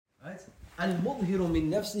المظهر من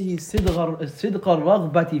نفسه صدق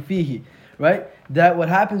الرغبة فيه. Right? That what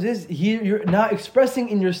happens is you're now expressing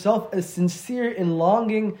in yourself a sincere and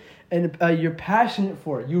longing, and you're passionate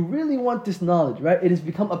for it. You really want this knowledge, right? It has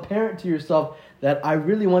become apparent to yourself that I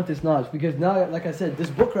really want this knowledge. Because now, like I said, this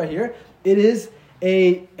book right here, it is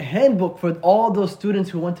a handbook for all those students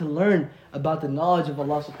who want to learn about the knowledge of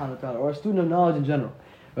Allah subhanahu wa ta'ala, or a student of knowledge in general.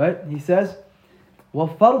 Right? He says,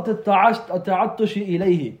 وَفَرْتَ التَّعَطُّشِ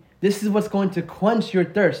إِلَيْهِ. This is what's going to quench your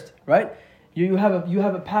thirst, right? You have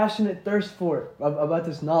a passionate thirst for it, about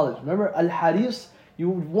this knowledge. Remember, al-haris, you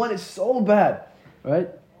want it so bad, right?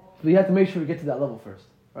 So you have to make sure to get to that level first,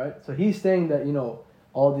 right? So he's saying that,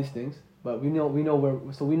 all these things, but we know where,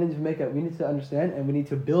 so we need to understand, and we need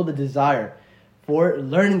to build a desire for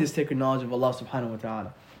learning this sacred knowledge of Allah subhanahu wa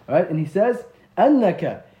ta'ala, right? And he says,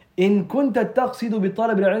 أَنَّكَ إِن كُنْتَ تَقْصِدُ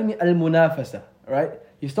بِطَلَبِ الْعِلْمِ الْمُنَافَسَةِ, right?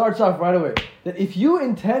 He starts off right away that if you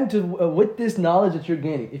intend to, with this knowledge that you're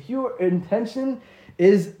gaining, if your intention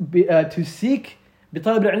is to seek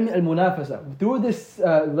بِطَلَبِ الْعِلْمِ الْمُنَافَسَةِ, through this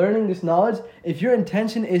learning this knowledge, if your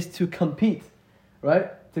intention is to compete,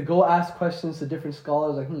 right? To go ask questions to different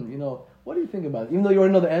scholars, like, what do you think about it? Even though you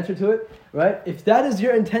already know the answer to it, right? If that is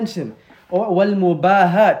your intention, or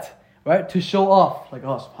وَالْمُبَاهَاتِ, right? To show off, like,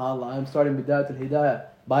 oh, subhanAllah, I'm starting Bidayat al-Hidayah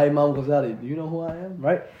by Imam Ghazali. Do you know who I am?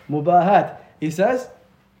 Right? Mubahat. He says,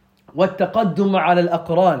 وَالتَّقَدُّمَ عَلَى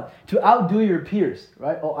الْأَقْرَانِ, to outdo your peers,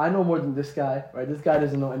 right? Oh, I know more than this guy, right? This guy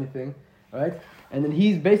doesn't know anything, right? And then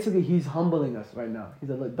he's humbling us right now. He's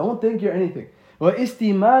like, look, don't think you're anything.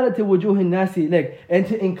 وَإِسْتِمَالَةِ وُجُوهِ النَّاسِ إِلَيْكَ, and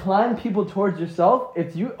to incline people towards yourself.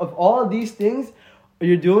 If all of these things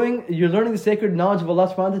you're learning the sacred knowledge of Allah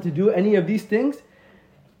subhanahu wa ta'ala, to do any of these things,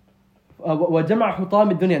 وَجَمَعْ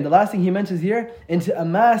حُطَامِ الدُّنْيَا, and the last thing he mentions here, and to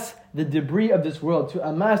amass the debris of this world, to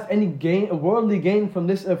amass any worldly gain from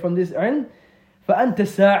this ilm, فَأَنْتَ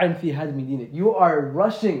سَاعٍ فِي هَدْمِ دِينِكَ, you are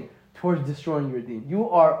rushing towards destroying your deen. You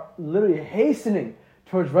are literally hastening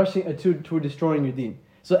towards to destroying your deen.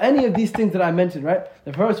 So any of these things that I mentioned, right?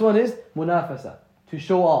 The first one is munafasa, to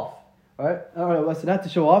show off, right? Not to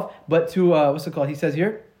show off, but to what's it called? He says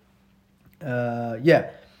here,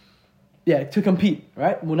 to compete,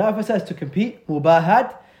 right? Munafasa is to compete.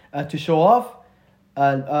 Mubahat, to show off.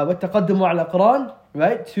 وَالتَّقَدُّمُ عَلَى الْأَقْرَانِ,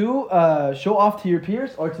 right? To show off to your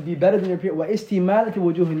peers, or to be better than your peers. وَإِسْتِمَالَةِ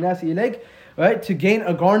وُجُوهِ النَّاسِ إِلَيْكَ, right? To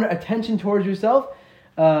garner attention towards yourself.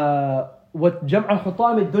 وَجَمْعَ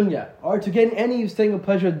حُطَامِ الدُّنْيَا, or to gain any thing of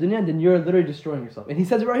pleasure of dunya, then you're literally destroying yourself. And he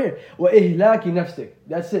says it right here, وَإِهْلَاكِ نَفْسِكَ,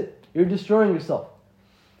 that's it. You're destroying yourself.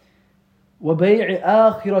 وَبَيْعِ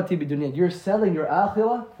آخِرَةِ بِدُنْيَا, you're selling your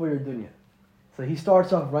akhirah for your dunya. So he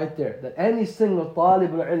starts off right there, that any single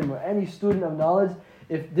talib al-ilm, or any student of knowledge,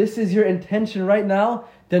 if this is your intention right now,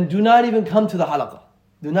 then do not even come to the halaqah.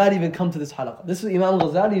 Do not even come to this halaqah. This is Imam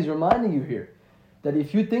Ghazali is reminding you here, that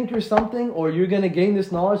if you think you're something, or you're going to gain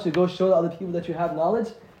this knowledge to go show the other people that you have knowledge,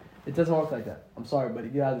 it doesn't work like that. I'm sorry, buddy,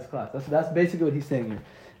 get out of this class. That's basically what he's saying here,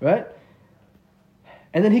 right?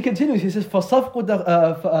 And then he continues, he says,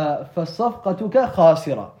 فَصَفْقَتُكَ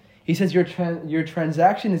خَاسِرًا. He says, your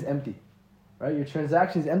transaction is empty. Right? Your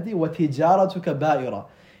transaction is empty. وَتِجَارَتُكَ بَائِرًا.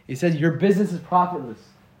 He says, your business is profitless.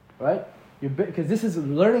 Right? Because this is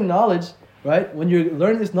learning knowledge, right? When you're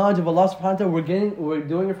learning this knowledge of Allah subhanahu wa ta'ala, we're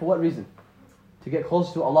doing it for what reason? To get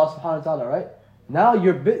closer to Allah subhanahu wa ta'ala, right? Now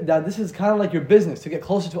this is kind of like your business, to get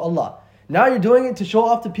closer to Allah. Now you're doing it to show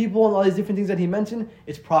off to people and all these different things that he mentioned.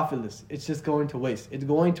 It's profitless. It's just going to waste. It's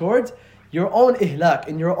going towards your own ihlak,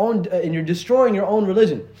 and you're destroying your own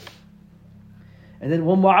religion. And then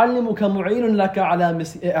وَمُعَلِّمُكَ مُعِينٌ لَكَ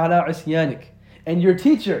عَلَى عِصْيَانِكَ, and your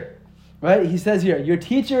teacher, right? He says here, your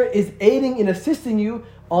teacher is aiding and assisting you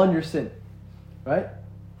on your sin, right?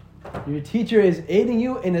 Your teacher is aiding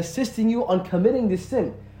you and assisting you on committing this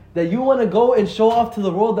sin. That you want to go and show off to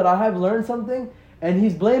the world that I have learned something, and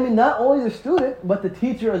he's blaming not only the student, but the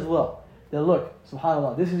teacher as well. That look,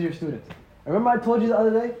 subhanAllah, this is your student. Remember I told you the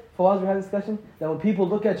other day, Fawaz, we had a discussion, that when people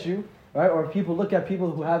look at you, right, or people look at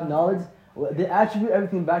people who have knowledge, they attribute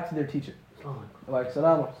everything back to their teacher.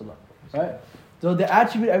 Asalamualaikum. Right? So they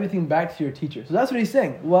attribute everything back to your teacher. So that's what he's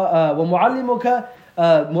saying. وَمُعَلِّمُكَ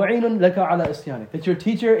مُعِينٌ لَكَ عَلَى إِسْيَانِكَ, that your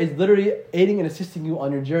teacher is literally aiding and assisting you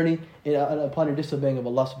on your journey upon your disobeying of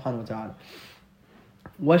Allah subhanahu wa ta'ala.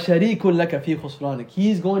 وَشَرِيكٌ لَكَ فِي خُسْرَانِكَ,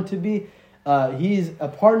 he's going to be, he's a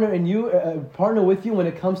partner in you, partner with you when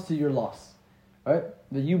it comes to your loss. Right?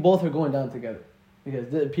 That you both are going down together. Because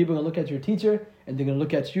people are going to look at your teacher, and they're going to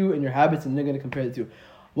look at you and your habits, and they're going to compare the two.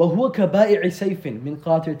 وَهُوَ كَبَائِعِ سَيْفٍ مِنْ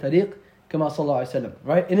قَاطِعِ طَرِيقٍ كَمَا صَلَّى اللَّهُ عَلَيْهِ وسلم.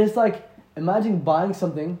 Right? And it's like, imagine buying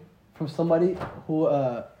something from somebody who,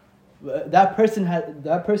 that person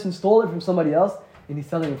stole it from somebody else, and he's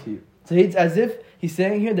selling it to you. So it's as if he's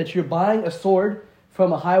saying here that you're buying a sword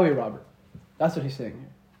from a highway robber. That's what he's saying here.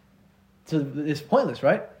 So it's pointless,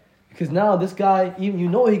 right? Because now this guy, even you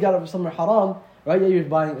know he got it from somewhere haram, right? Yeah, you're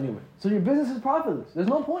buying it anyway. So your business is profitless. There's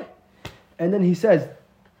no point. And then he says,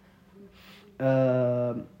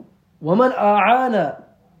 وَمَنْ أَعَانَ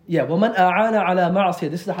وَمَنْ أَعَانَ عَلَى مَعْصِيَةٍ.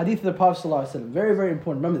 This is the hadith of the Prophet ﷺ. Very, very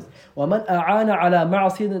important. Remember this. وَمَنْ أَعَانَ عَلى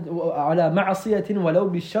مَعْصِيَةٍ وَلَوْ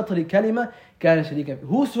بِالشَّطْرِ كَلِمَةٍ كَانَ شَرِيكًا.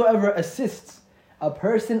 Whosoever assists a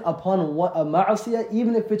person upon a ma'asiyah,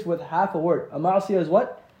 even if it's with half a word. A ma'asiyah is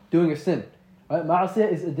what? Doing a sin. Right?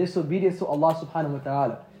 Ma'asiyah is a disobedience to Allah subhanahu wa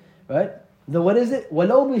ta'ala. Right? Then what is it?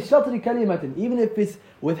 وَلَوْ بِالشَّطْرِ كَلِمَةٍ. Even if it's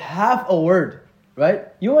with half a word. Right?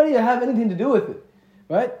 You won't even have anything to do with it.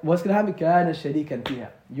 Right? What's going to happen? كَانَ شَرِيكًا فِيهَا.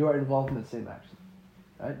 You are involved in that same action.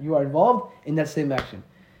 Right? You are involved in that same action.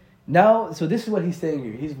 Now, so this is what he's saying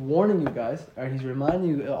here. He's warning you guys, or he's reminding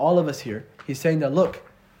you, all of us here. He's saying that, look,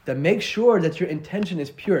 that make sure that your intention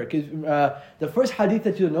is pure. Because the first hadith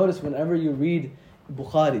that you'll notice whenever you read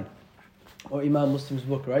Bukhari or Imam Muslim's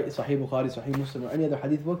book, right? Sahih Bukhari, Sahih Muslim, or any other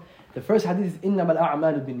hadith book, the first hadith is إِنَّمَا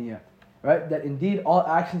الْأَعْمَالُ بِالنِّيَّةِ. Right? That indeed all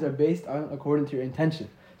actions are based on according to your intention.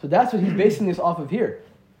 So that's what he's basing this off of here.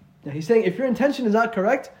 Now he's saying if your intention is not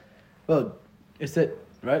correct, well, it's it,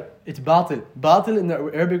 right? It's batil. Batil in the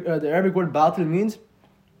Arabic word batil means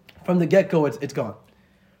from the get-go it's gone.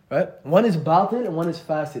 Right? One is batil and one is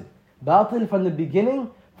fasid. Batil from the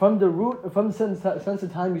beginning, from the root, from the sense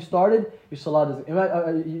of time you started, your salah doesn't.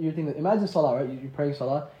 Imagine salah, right? You're praying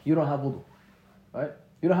salah, you don't have wudu, right?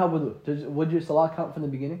 You don't have wudu. Would your salah count from the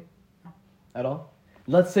beginning? At all?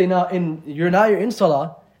 Let's say now you're in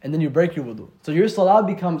salah and then you break your wudu. So your salah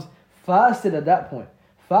becomes fasid at that point.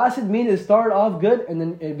 Fasid means it started off good and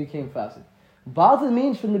then it became fasid. Batil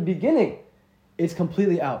means from the beginning, it's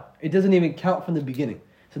completely out. It doesn't even count from the beginning.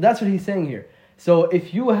 So that's what he's saying here. So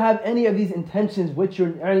if you have any of these intentions with your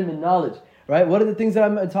ilm and knowledge, right? What are the things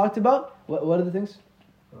that I talked about? What are the things?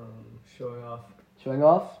 Showing off. Showing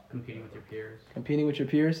off. Competing with your peers. Competing with your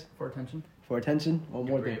peers. For attention. For attention. One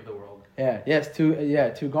more thing. Of the world. Yeah. Yes.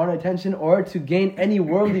 To garner attention or to gain any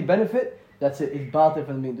worldly benefit. That's it. It's batil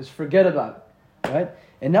from the beginning. Just forget about it, right?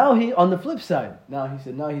 And now on the flip side.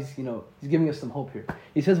 He's giving us some hope here.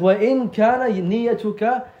 He says, وَإِن كَانَ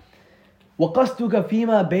نِيَّتُكَ وَقَصْدُكَ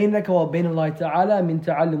فِيمَا بَيْنَكَ وَبَيْنَ اللَّهِ تَعَالَى مِنْ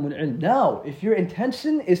تَعَلُّمُ الْعِلْمِ. Now, if your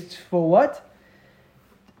intention is for what?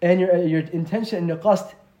 And your intention and your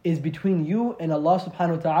qasd is between you and Allah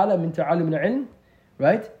subhanahu wa ta'ala min ta'allum al-ilm,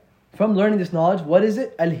 right? From learning this knowledge, what is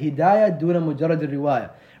it? Al-hidayah duna mujarrad al-riwayah.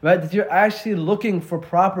 Right? That you're actually looking for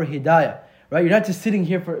proper hidayah. Right? You're not just sitting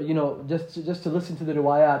here for, just to listen to the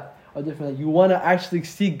riwayat or different. You want to actually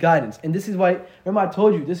seek guidance. And this is why, remember I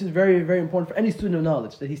told you, this is very, very important for any student of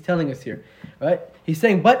knowledge that he's telling us here. Right? He's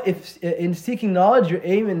saying, but if in seeking knowledge, your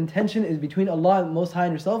aim and intention is between Allah and Most High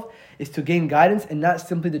and yourself, is to gain guidance and not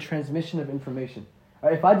simply the transmission of information.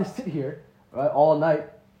 Right? If I just sit here, right, all night,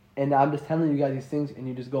 and I'm just telling you guys these things, and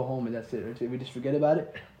you just go home and that's it, right? If we just forget about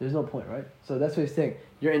it, there's no point, right? So that's what he's saying.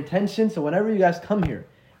 Your intention, so whenever you guys come here,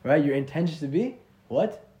 right, your intention to be,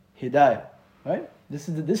 what? Hidayah, right? This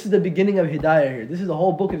is the beginning of hidayah here. This is the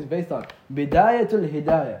whole book is based on. Bidayatul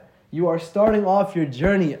hidayah. You are starting off your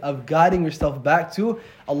journey of guiding yourself back to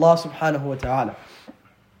Allah subhanahu wa ta'ala.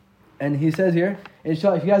 And he says here,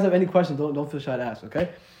 inshallah, if you guys have any questions, don't feel shy to ask, okay?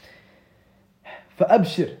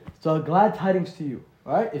 فَأَبْشِرْ. So glad tidings to you.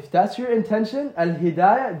 Right? If that's your intention,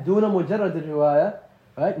 al-hidayah duna mujarrad al-riwayah,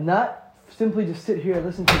 right? Not simply just sit here and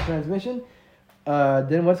listen to the transmission,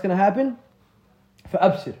 then what's going to happen?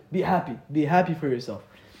 فَأَبْشِرْ. Be happy. Be happy for yourself.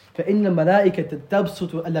 فَإِنَّ مَلَائِكَةَ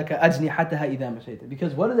تَبْسُطُ لَكَ أَجْنِحَتَهَا إِذَا مَشَيْتَ.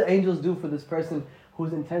 Because what do the angels do for this person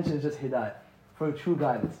whose intention is just hidayah, for true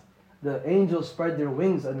guidance? The angels spread their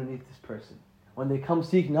wings underneath this person when they come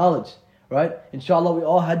seek knowledge. Right? Inshallah, we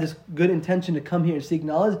all had this good intention to come here and seek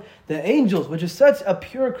knowledge. The angels, which is such a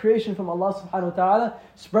pure creation from Allah subhanahu wa ta'ala,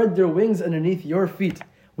 spread their wings underneath your feet.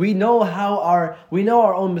 We know our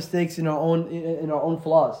own mistakes in our own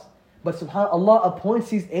flaws. But subhanAllah, Allah appoints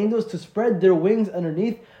these angels to spread their wings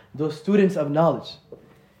underneath those students of knowledge.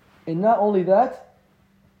 And not only that,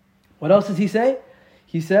 what else does he say?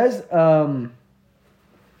 He says,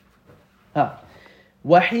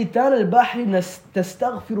 وَحِيتَانَ الْبَحْرِ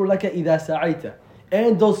تَسْتَغْفِرُ لَكَ إِذَا سَعَيْتَ.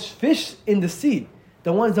 And those fish in the sea,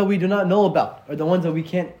 the ones that we do not know about, or the ones that we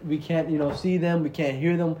can't see them, we can't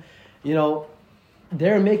hear them, they're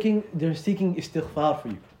seeking istighfar for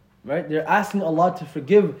you, right? They're asking Allah to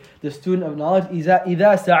forgive the student of knowledge. إِذَا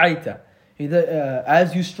سَعَيْتَ.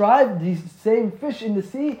 As you strive, these same fish in the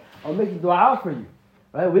sea are making dua for you,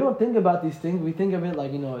 right? We don't think about these things. We think of it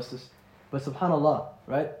like, it's just, but subhanAllah,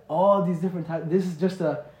 right? All these different types. This is just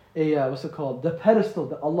what's it called? The pedestal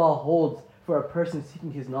that Allah holds for a person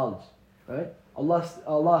seeking His knowledge, right?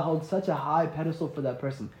 Allah holds such a high pedestal for that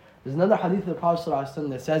person. There's another hadith of the Prophet ﷺ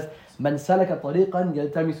that says, "Man salaka tariqan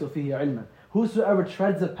yaltamisu fihi ilman." Whosoever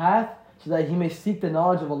treads a path so that he may seek the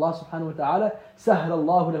knowledge of Allah subhanahu wa ta'ala, sahhala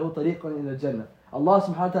Allahu lahu tariqan ila Jannah. Allah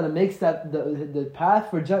subhanahu wa ta'ala makes that the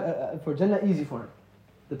path for Jannah easy for him.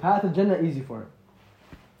 The path of Jannah easy for him.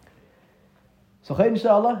 So khair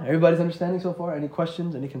inshallah. Everybody's understanding so far? Any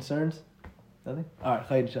questions? Any concerns? Nothing? Alright,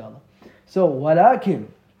 khair inshallah. So, walakin,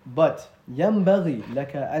 but, ينبغي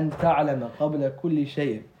لك أن تعلم قبل كل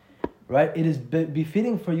شيء. Right? It is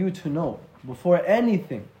befitting for you to know before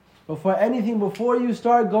anything, before you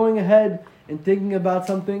start going ahead and thinking about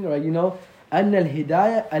something, right? You know, أن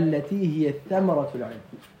الهداية التي هي ثمرة العلم.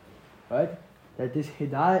 Right? That this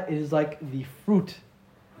hidayah is like the fruit.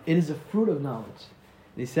 It is a fruit of knowledge.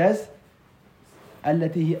 He says,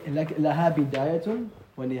 التي هي لها بداية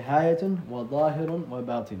ونهاية وظاهر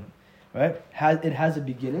وباطن. Right? It has a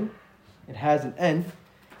beginning, it has an end,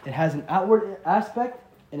 it has an outward aspect,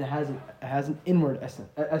 and it has an inward essence.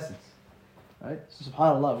 Right? So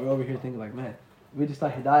subhanAllah, we're over here thinking like, man, we just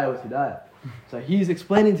thought hidayah was hidayah. So he's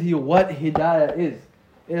explaining to you what hidayah is.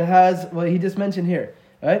 It has what he just mentioned here.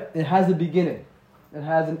 Right? It has a beginning, it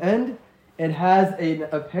has an end, it has an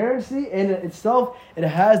apparency in itself, it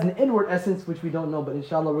has an inward essence which we don't know, but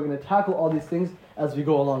inshallah we're going to tackle all these things as we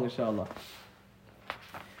go along inshallah.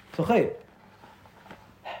 So khair.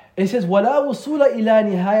 It says, وَلَا وُصُولَ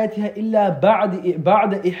إِلَى نِهَايَتِهَا إِلَّا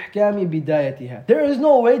بَعْدَ إِحْكَامِ بِدَايَتِهَا. There is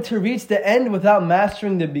no way to reach the end without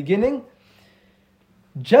mastering the beginning,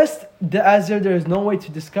 just as there is no way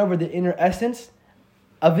to discover the inner essence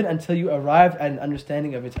of it until you arrive at an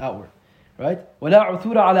understanding of its outward. Right? وَلَا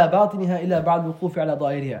عُثُورَ عَلَى بَاطِنِهَا إِلَّا بَعْدَ الْوُقُوفِ عَلَى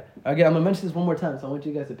ظَاهِرِهَا. Again, I'm going to mention this one more time, so I want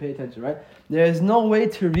you guys to pay attention, right? There is no way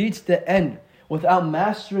to reach the end without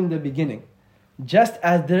mastering the beginning, just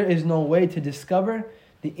as there is no way to discover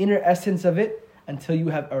the inner essence of it until you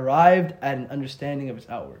have arrived at an understanding of its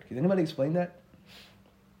outward. Can anybody explain that?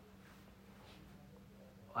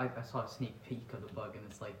 I saw a sneak peek of the bug, and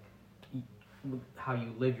it's like how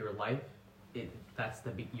you live your life. You're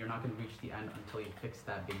not going to reach the end until you fix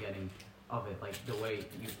that beginning of it. Like the way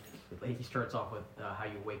he starts off with how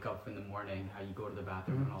you wake up in the morning, how you go to the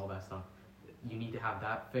bathroom, and all that stuff. You need to have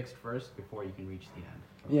that fixed first before you can reach the end.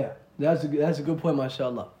 Yeah, that's a good point,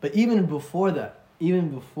 mashallah. But even before that,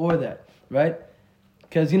 right?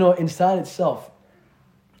 Because, inside itself,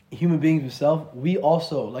 human beings itself, we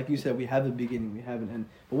also, like you said, we have a beginning, we have an end.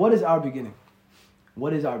 But what is our beginning?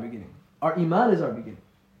 What is our beginning? Our iman is our beginning,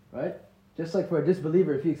 right? Just like for a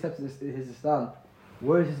disbeliever, if he accepts his Islam,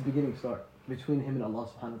 where does his beginning start? Between him and Allah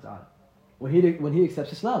subhanahu wa ta'ala. When he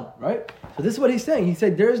accepts Islam, right? So this is what he's saying. He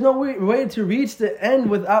said, there is no way to reach the end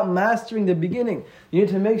without mastering the beginning. You need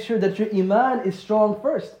to make sure that your iman is strong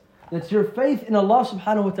first. That's your faith in Allah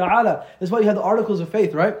subhanahu wa ta'ala. That's why you have the articles of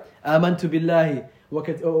faith, right? آمنت بالله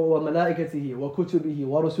وملائكته وكتبه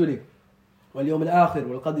ورسله واليوم الآخر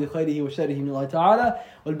والقدر خيره وشره من الله تعالى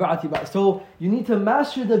والبعث بعد. So you need to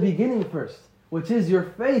master the beginning first, which is your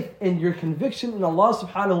faith and your conviction in Allah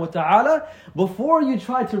subhanahu wa ta'ala before you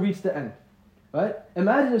try to reach the end, right?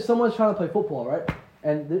 Imagine if someone's trying to play football, right?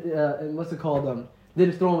 And what's it called? They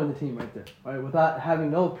just throw him in the team right there, right? Without having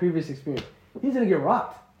no previous experience. He's going to get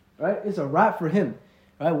rocked. Right? It's a wrap for him.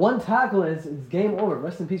 Right? One tackle and it's game over.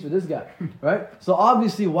 Rest in peace for this guy. Right? So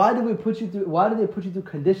obviously, why did they put you through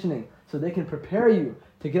conditioning? So they can prepare you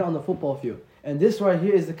to get on the football field. And this right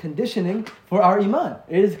here is the conditioning for our iman.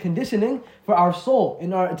 It is conditioning for our soul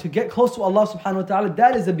to get close to Allah subhanahu wa ta'ala.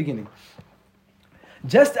 That is the beginning.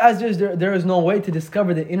 Just as there is no way to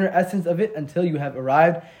discover the inner essence of it until you have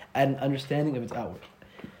arrived at an understanding of its outward.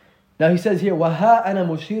 Now he says here, وَهَا أَنَا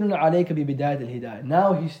مُشِيرٌ عَلَيْكَ بِبِدَايَةِ الْهِدَايَةِ.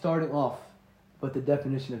 Now he's starting off with the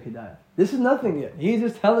definition of hidayah. This is nothing yet. He's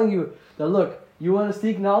just telling you that, look, you want to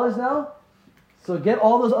seek knowledge now? So get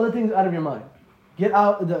all those other things out of your mind. Get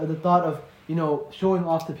out the thought of, showing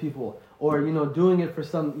off to people, or, doing it for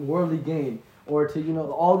some worldly gain, or to,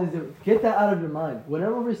 all these different, get that out of your mind.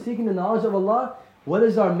 Whenever we're seeking the knowledge of Allah, what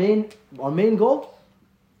is our main goal?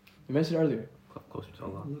 You mentioned earlier. Closer to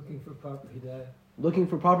Allah. Looking for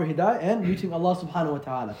proper hidayah. And reaching Allah subhanahu wa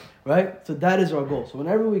ta'ala, right? So that is our goal. So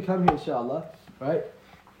whenever we come here, inshallah, right,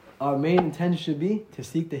 our main intention should be to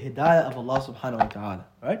seek the hidayah of Allah subhanahu wa ta'ala,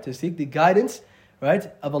 right? To seek the guidance, right,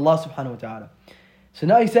 of Allah subhanahu wa ta'ala. So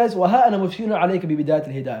now he says, وَهَا أَنَا مُفْشِينٌ عَلَيْكَ بِبِدَايَةِ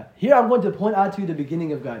الْهِدَايَةِ. Here I'm going to point out to you the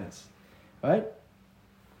beginning of guidance, right?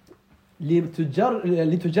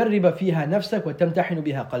 لِتُجَرِّبَ فِيهَا نَفْسَكَ وَتَمْتَحِنُ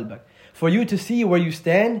بِهَا قَلْبَكَ. For you to see where you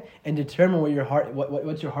stand and determine what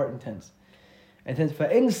your heart intends. And it says,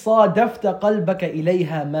 فَإِنْ صَادَفْتَ قَلْبَكَ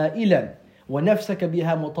إِلَيْهَا مَائِلًا وَنَفْسَكَ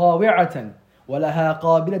بِهَا مُطَاوِعَةً وَلَهَا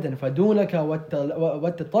قَابِلَةً فَدُونَكَ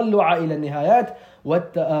وَالتَّطَلُّعَ إِلَى النِّهَايَاتِ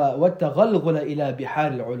وَالتَّغَلْغُلَ إِلَى بِحَارِ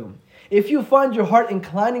الْعُلُومِ. If you find your heart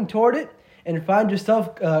inclining toward it and find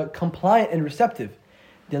yourself compliant and receptive,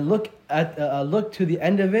 then look to the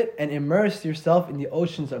end of it and immerse yourself in the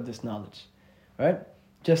oceans of this knowledge. Right?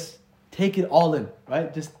 Just take it all in.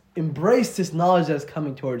 Right? Just embrace this knowledge that's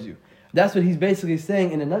coming towards you. That's what he's basically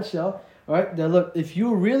saying in a nutshell. Right? That look, if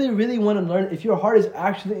you really, really want to learn, if your heart is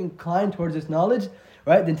actually inclined towards this knowledge,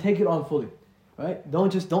 right, then take it on fully. Right?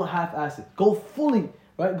 Don't half-ass it. Go fully.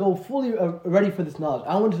 Right? Go fully ready for this knowledge.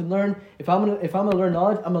 I want to learn. If I'm gonna learn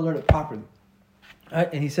knowledge, I'm gonna learn it properly. Right?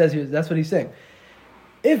 And he says here, that's what he's saying.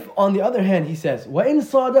 If, on the other hand, he says, وَإِنْ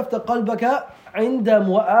صَادَفْتَ قَلْبَكَ عِنْدَ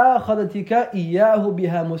مُؤَاخَذَتِكَ إِيَّاهُ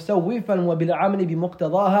بِهَا مُسَوِّفًا وَبِالْعَمْلِ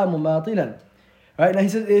بِمُقْتَضَاهَا مُمَاطِلًا. Right? Now he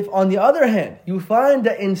says, if on the other hand, you find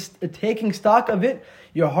that in taking stock of it,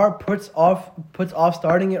 your heart puts off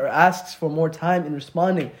starting it or asks for more time in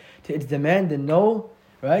responding to its demand, then no.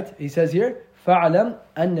 Right? He says here, فَعْلَمْ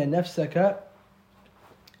أَنَّ نَفْسَكَ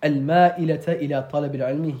الْمَائِلَةَ إِلَى طَلَبِ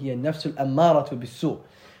الْعِلْمِ هِيَ النَّفْسُ الْأَمَّارَةُ بِالسُّوءِ.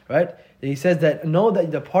 Right? He says that know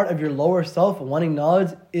that the part of your lower self wanting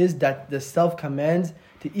knowledge is that the self commands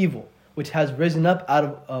to evil, which has risen up out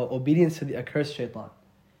of obedience to the accursed shaitan.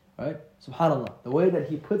 Right? SubhanAllah. The way that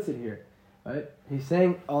he puts it here, right? He's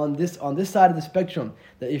saying on this side of the spectrum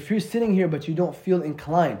that if you're sitting here but you don't feel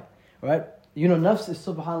inclined, right? You know, nafs is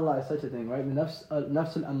SubhanAllah is such a thing, right? Nafs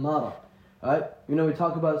al-ammara, right? You know, we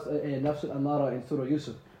talk about nafs al-ammara in Surah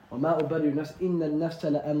Yusuf. وَمَا أُبَرِّئُ نَفْسِ إِنَّ النَّفْسَ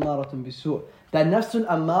لَأَمَّارَةٌ بِالسُّوءِ. That nafs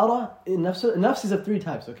al-ammara, nafs is of three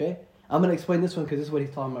types, okay? I'm going to explain this one because this is what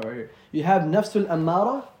he's talking about right here. You have nafs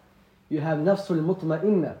al-ammara, you have nafs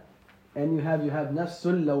al-mutma'inna, and you have nafs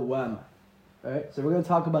al-lawwama. Right? So we're going to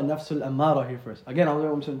talk about nafs al-ammara here first. Again, I'll do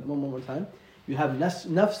it one more time. You have nafs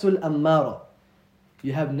al-ammara,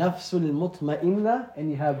 you have nafs al-mutma'inna,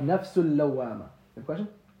 and you have nafs al-lawwama. You have a question?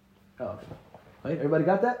 Oh, okay. Right? Everybody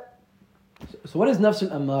got that? So what is nafs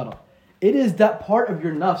al-ammara? It is that part of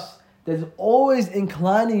your nafs that is always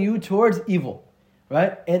inclining you towards evil.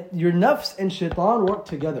 Right? And your nafs and shaitan work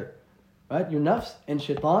together. Right? Your nafs and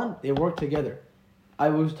shaitan, they work together. I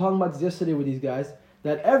was talking about this yesterday with these guys,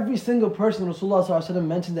 that every single person, Rasulullah ﷺ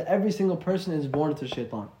mentioned that every single person is born into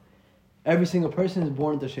shaitan. Every single person is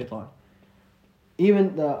born into shaitan.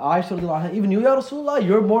 Even Aisha, even you, Ya Rasulullah,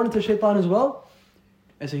 you're born into shaitan as well?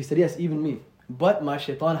 And so he said, yes, even me. But my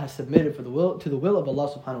shaitan has submitted to the will of Allah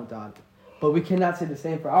subhanahu wa ta'ala. But we cannot say the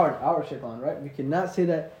same for our shaitan, right? We cannot say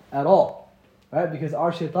that at all. Right? Because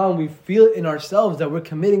our shaitan, we feel in ourselves that we're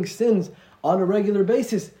committing sins on a regular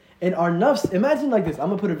basis. And our nafs, imagine like this, I'm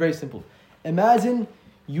going to put it very simple. Imagine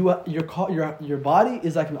your body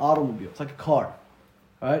is like an automobile. It's like a car.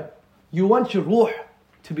 Right? You want your rooh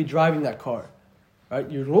to be driving that car. Right?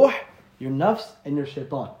 Your rooh, your nafs, and your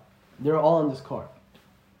shaitan. They're all in this car.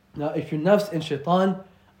 Now, if your nafs and shaitan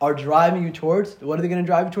are driving you towards, what are they going to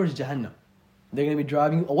drive you towards? Jahannam. They're going to be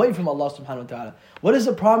driving you away from Allah subhanahu wa ta'ala. What is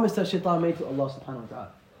the promise that shaitan made to Allah subhanahu wa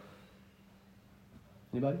ta'ala?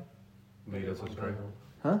 Anybody? Lead us astray.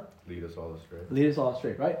 Huh? Lead us all astray. Lead us all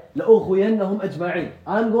astray, right? لَأُغْوِيَنَّهُمْ أَجْمَعِينَ.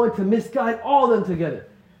 I'm going to misguide all of them together.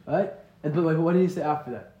 Right? And but what did he say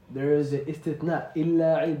after that? There is an istithna.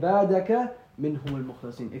 إِلَّا عِبَادَكَ مِنْهُمُ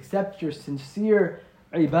الْمُخْلَصِينَ. Except your sincere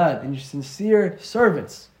ibad and your sincere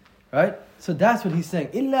servants. Right? So that's what he's saying.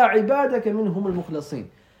 إِلَّا عِبَادَكَ مِنْهُمُ الْمُخْلَصِينَ.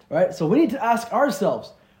 Right? So we need to ask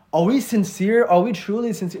ourselves, are we sincere? Are we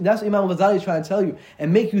truly sincere? That's what Imam Ghazali is trying to tell you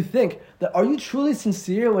and make you think that are you truly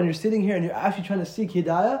sincere when you're sitting here and you're actually trying to seek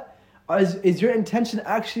hidayah? Is your intention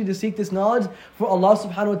actually to seek this knowledge for Allah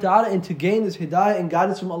subhanahu wa ta'ala and to gain this hidayah and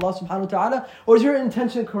guidance from Allah subhanahu wa ta'ala? Or is your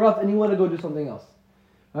intention corrupt and you want to go do something else?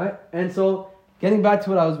 Right? And so, getting back to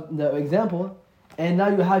the example, and now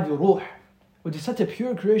you have your rooh, which is such a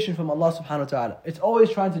pure creation from Allah subhanahu wa ta'ala. It's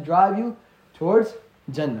always trying to drive you towards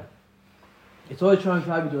Jannah. It's always trying to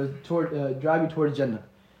drive you towards Jannah.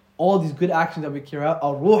 All these good actions that we carry out,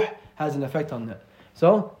 our rooh has an effect on that.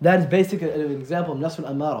 So that is basically an example of nafs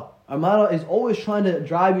al-ammara. Ammara is always trying to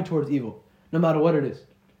drive you towards evil, no matter what it is.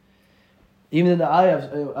 Even in the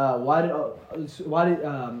ayah, why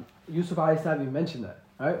did Yusuf A.W. mention that?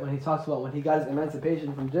 Right? When he talks about when he got his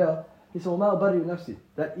emancipation from jail, he said, وَمَا أُبَرِّئُ نَفْسِي.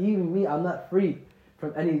 That even me, I'm not free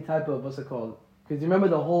from any type of, what's it called? Because you remember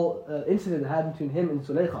the whole incident that happened between him and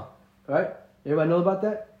Zulaykha, right? Everybody know about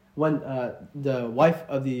that? When the wife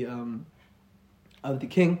of the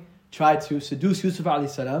king tried to seduce Yusuf alayhi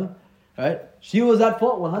salam, right? She was at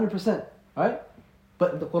fault 100%, right?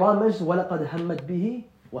 But the Quran mentions وَلَقَدْ هَمَّتْ بِهِ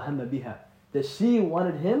وَهَمَّ بِهَا. that she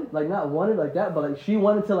wanted him, like not wanted like that, but like she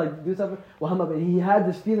wanted to like do something. But he had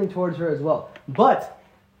this feeling towards her as well. But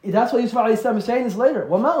that's why Yusuf alayhi salam is saying this later.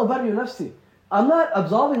 وَمَا أُبَرِّئُ نَفْسِي. I'm not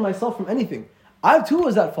absolving myself from anything. I too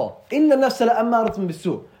was at fault. إِنَّ النَّفْسَ لَأَمَّارَةٌ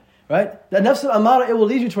بِالسُّوءِ. Right? The nafs al-amara, it will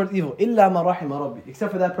lead you towards evil. إِلَّا مَا رَحِمَ رَبِّي.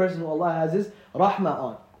 Except for that person who Allah has his rahmah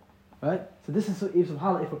on. Right? So this is,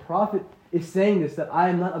 subhanAllah, if a prophet is saying this, that I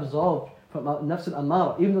am not absolved from nafs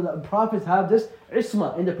al-amara, even though the prophets have this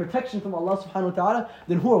isma and the protection from Allah subhanahu wa ta'ala,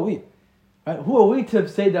 then who are we? Right? Who are we to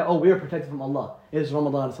say that, oh, we are protected from Allah? It's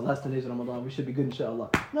Ramadan, it's the last 10 days of Ramadan, we should be good inshaAllah.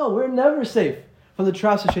 No, we're never safe from the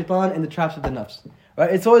traps of shaitan and the traps of the nafs. Right?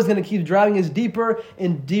 It's always going to keep driving us deeper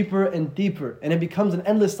and deeper and deeper. And it becomes an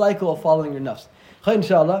endless cycle of following your nafs. Khair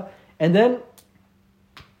inshaAllah. And then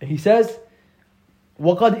he says,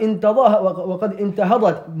 وَقَدْ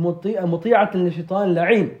انتهضت مطيعة للشيطان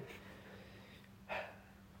اللعين.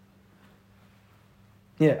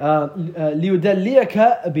 ليدليك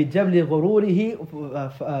بجبل غروره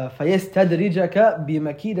فيستدرجك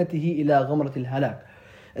بمكيدته إلى غمرة الهلاك.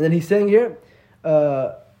 And then he's saying here,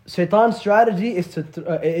 Shaitan's strategy is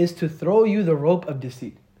to throw you the rope of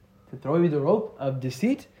deceit. To throw you the rope of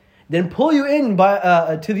deceit, then pull you in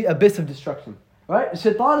to the abyss of destruction. Right?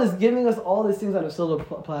 Shaitan is giving us all these things on a silver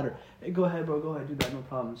platter. Hey, go ahead, bro, go ahead, do that, no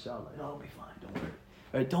problem, inshallah. It'll be fine, don't worry.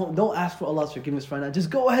 Right? Don't ask for Allah's forgiveness right now. Just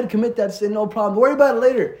go ahead, commit that sin, no problem. Don't worry about it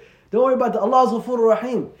later. Don't worry about that. Allah's Ghafurur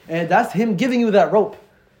Rahim. And that's Him giving you that rope.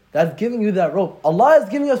 That's giving you that rope. Allah is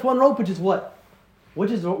giving us one rope, which is what?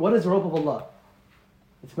 What is the rope of Allah?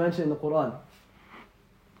 It's mentioned in the Quran.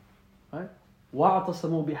 Right?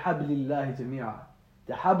 وَاعْتَصَمُوا بِحَبْلِ اللَّهِ جَمِيعًا.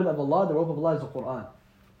 The habl of Allah, the rope of Allah is the Quran.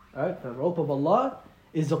 Right? The rope of Allah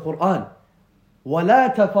is the Quran.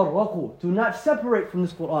 وَلَا تَفَرَّقُوا. Do not separate from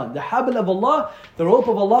this Quran. The habl of Allah, the rope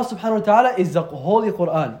of Allah subhanahu wa ta'ala is the Holy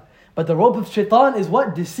Quran. But the rope of shaitan is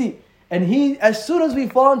what? Deceit. And he, as soon as we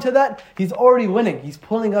fall into that, he's already winning. He's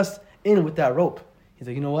pulling us in with that rope. He's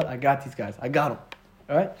like, you know what? I got these guys. I got them.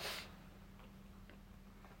 Alright?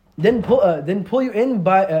 Then pull you in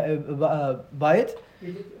by it.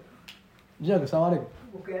 Assalamualaikum.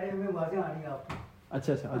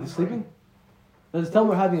 Are you sleeping? No, just tell them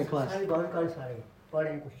we're having a class. Well, class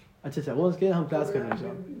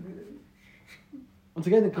once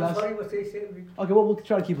again, the class. Okay, well, we'll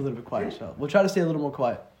try to keep a little bit quiet, inshallah. We'll try to stay a little more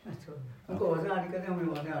quiet.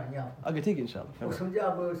 Okay, take it, inshallah. Once again,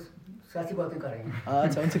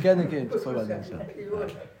 just talk about that, inshallah.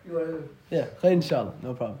 Yeah, khair, inshallah,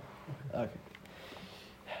 no problem. Okay.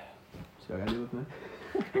 So I gotta do it, man.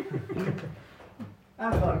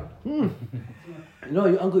 I'm sorry. No,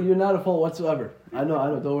 uncle, you're not at fault whatsoever. I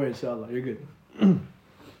know. Don't worry, inshallah. You're good.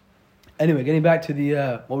 Anyway, getting back to the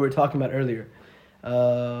what we were talking about earlier.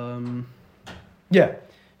 Yeah.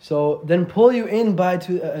 So then pull you in by it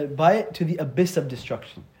to the abyss of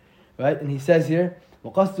destruction, right? And he says here,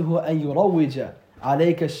 وَقَصْدُهُ أَن يُرَوِّجَ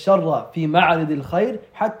عليك الشر في معرض الخير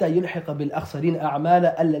حتى يلحق بالأخسرين أعمال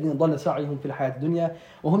الذين ضل سعيهم في الحياة الدنيا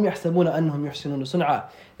وهم يحسبون أنهم يحسنون صنعا.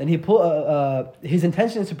 Then his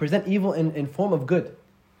intention is to present evil in form of good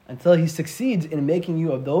until he succeeds in making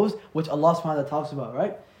you of those which Allah subhanahu wa ta'ala talks about,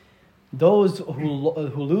 right? Those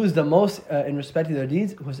who lose the most in respect to their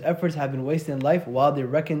deeds, whose efforts have been wasted in life while they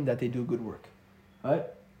reckon that they do good work. Right?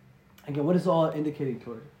 Again, what is all indicating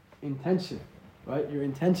toward? Intention. Right? Your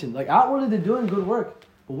intention. Like outwardly they're doing good work,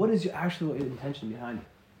 but what is your actual intention behind it?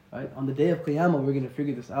 Right? On the day of Qiyamah, we're going to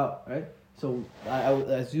figure this out. Right? So,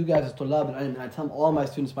 as you guys as Tulab, and I tell all my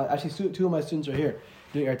students, actually 2 of my students are here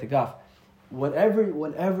doing i'tikaf. Whenever,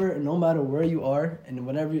 no matter where you are, and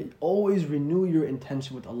whenever, always renew your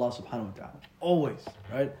intention with Allah subhanahu wa ta'ala. Always,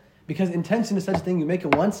 right? Because intention is such a thing, you make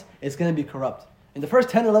it once, it's going to be corrupt. In the first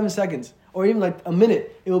 10, 11 seconds, or even like a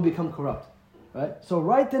minute, it will become corrupt, right? So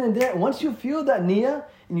right then and there, once you feel that niyyah,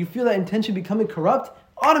 and you feel that intention becoming corrupt,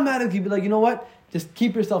 automatically be like, you know what? Just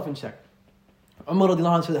keep yourself in check. Umar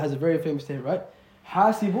radiallahu anhu has a very famous statement, right?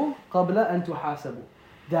 Hasibu qabla an tuhasabu.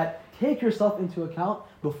 That take yourself into account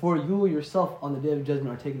before you yourself on the day of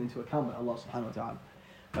judgment are taken into account by Allah subhanahu wa ta'ala.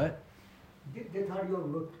 Right? They thought you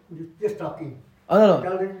were just talking. Oh, no.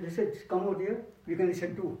 Tell them, listen, come over here, we can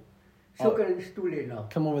listen too. So it's too late now.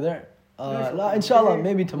 Come over there. Inshallah,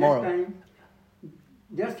 maybe tomorrow. Next time,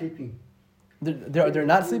 they're sleeping. They're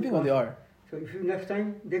not sleeping or they are? So if next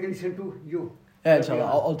time, they can listen to you. Yeah,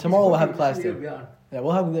 inshallah. Tomorrow we'll have class there. Yeah,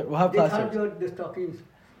 we'll have class there. They thought you were just talking.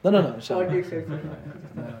 No, inshallah.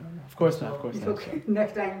 Of course not. It's okay.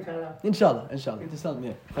 Next time, inshallah. Inshallah. Just tell me,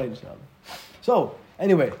 yeah. Inshallah. So,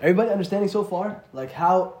 anyway, everybody understanding so far? Like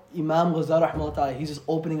how Imam Ghazali rahimahullah ta'ala, he's just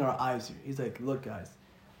opening our eyes here. He's like, look guys,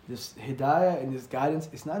 this hidayah and this guidance,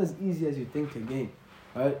 it's not as easy as you think to gain.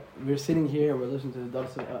 right? We're sitting here, we're listening to the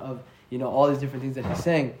dars of all these different things that he's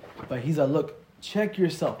saying, but he's like, look, check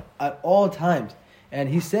yourself at all times. And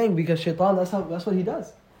he's saying because shaitan, that's what he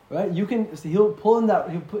does, right? He'll pull in that,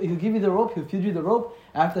 he'll give you the rope, he'll feed you the rope,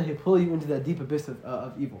 after he'll pull you into that deep abyss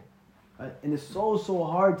of evil, right? And it's so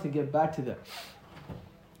hard to get back to that,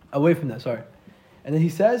 away from that. Sorry. And then he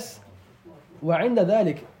says, وعند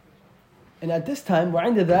ذلك, and at this time,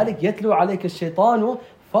 وعند ذلك يتلو عليك الشيطان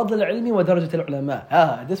فضل العلم ودرجة العلماء.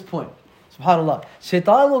 At this point, subhanallah,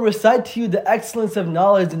 shaitan will recite to you the excellence of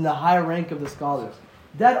knowledge and the high rank of the scholars.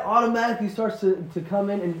 That automatically starts to come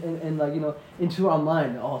in and into our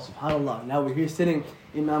mind. Oh, subhanallah, now we're here sitting,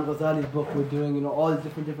 Imam Ghazali's book, we're doing all these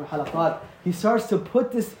different halaqat. He starts to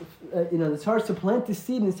put this, starts to plant this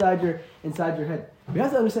seed inside your head. We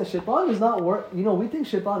have to understand, shaitan is not work. We think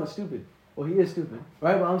shaitan is stupid. Well, he is stupid,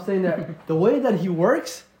 right? But I'm saying that the way that he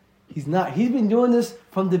works, he's not. He's been doing this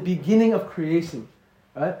from the beginning of creation,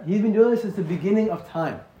 right? He's been doing this since the beginning of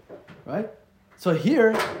time, right? So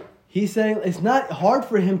here, he's saying it's not hard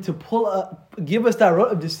for him to give us that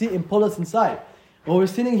rope of deceit and pull us inside. Well, we're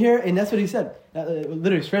sitting here, and that's what he said.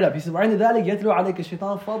 Literally, straight up. He said, وَعِنْدَ ذَلِكَ يَتْلُو عَلَيْكَ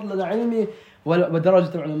الشَّيْطَانُ فَضْلَ الْعِلْمِ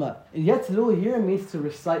وَدَرَجَةَ الْعُلَمَاءِ. Yatlu here means to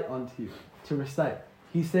recite unto you. To recite.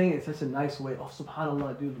 He's saying it in such a nice way. Oh,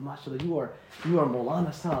 subhanallah, dude, mashallah, you are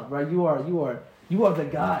Maulana Saad, right? You are the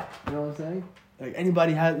guy. You know what I'm saying? Like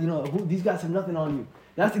anybody has, these guys have nothing on you.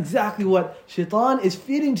 That's exactly what shaitan is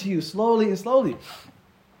feeding to you slowly and slowly.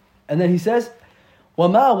 And then he says,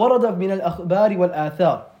 وَمَا وَرَدَ مِنَ الْأَخْبَارِ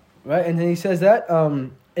وَالْآثَارِ. Right? And then he says that,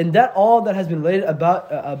 and that all that has been related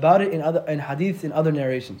about it in hadiths and other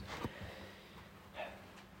narrations.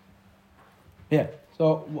 Yeah.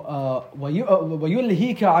 So,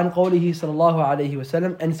 وَيُلْهِيكَ عَنْ قَوْلِهِ صَلَى اللَّهُ عَلَيْهِ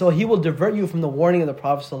وَسَلَّمَ. And so he will divert you from the warning of the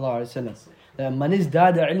Prophet sallallahu alaihi wasallam. مَنْ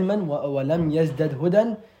ازْدَادَ عِلْمًا وَلَمْ يَزْدَدْ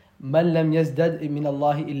هُدًى مَنْ لَمْ يَزْدَدْ مِنَ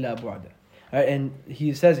اللَّهِ إِلَّا بُعْدًا. Right? And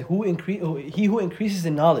he says, he who increases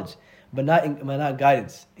in knowledge, but not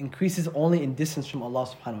guidance, increases only in distance from Allah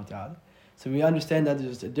subhanahu wa ta'ala. So we understand that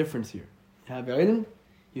there's a difference here. You have ilm,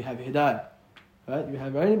 you have hidayah. Right? You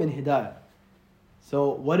have ilm and hidayah.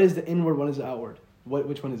 So what is the inward, what is the outward?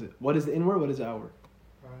 Which one is it? What is the inward, what is the outward?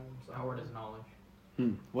 Outward is knowledge.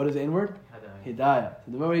 What is the inward? Hidayah.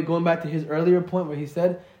 So remember going back to his earlier point where he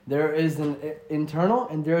said there is an internal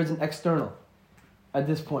and there is an external at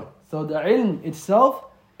this point. So the ilm itself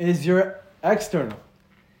is your external.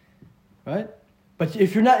 Right? But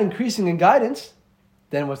if you're not increasing in guidance,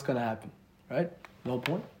 then what's going to happen? Right? No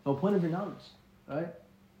point. No point of your knowledge. Right?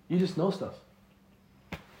 You just know stuff.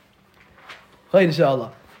 Khair,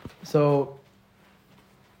 inshallah. So,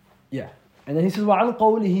 yeah. And then he says, وَعَنْ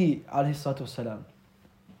قَوْلِهِ عَلَيْهِ الصَّلَاةُ وَالسَّلَامُ.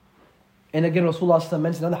 And again, Rasulullah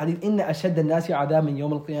mentioned another hadith, إِنَّ أَشَدَّ النَّاسِ عَذَابًا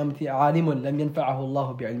يَوْمَ الْقِيَامَةِ عَالِمٌ لَمْ يَنْفَعَهُ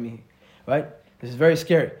اللَّهُ بِعِلْمِهِ. Right? This is very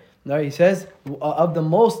scary. Right? He says, of the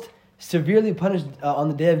most severely punished on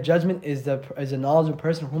the day of judgment is a knowledgeable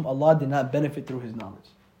person whom Allah did not benefit through his knowledge.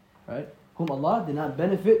 Right? Whom Allah did not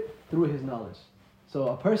benefit through his knowledge. So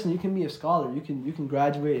a person, you can be a scholar, you can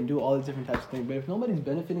graduate and do all these different types of things, but if nobody's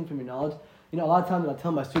benefiting from your knowledge, a lot of times I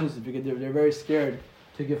tell my students is because they're very scared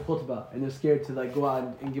to give khutbah and they're scared to go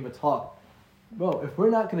out and give a talk. Bro, if we're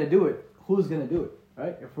not going to do it, who's going to do it?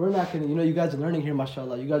 Right? If we're not going to, you guys are learning here,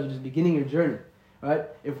 mashallah, you guys are just beginning your journey. Right?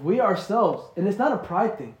 If we ourselves, and it's not a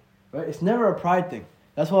pride thing. Right? It's never a pride thing.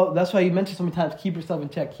 That's why you mentioned so many times, keep yourself in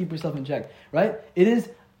check, keep yourself in check. Right? It is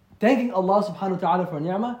thanking Allah subhanahu wa ta'ala for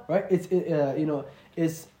ni'mah, right? It's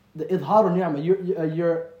the idharu ni'mah.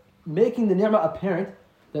 You're making the ni'mah apparent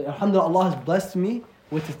that alhamdulillah, Allah has blessed me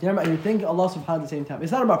with this ni'mah, and you're thanking Allah subhanahu wa ta'ala at the same time.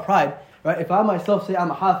 It's not about pride, right? If I myself say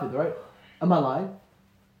I'm a hafid, right? Am I lying?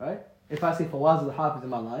 Right? If I say Fawaz is a hafid,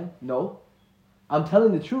 am I lying? No. I'm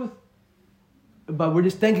telling the truth, but we're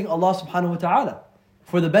just thanking Allah subhanahu wa ta'ala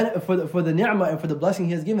for the benefit, for the ni'mah and for the blessing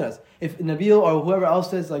He has given us. If Nabil or whoever else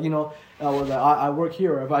says I work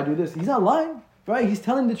here or if I do this, he's not lying, right? He's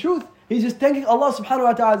telling the truth. He's just thanking Allah subhanahu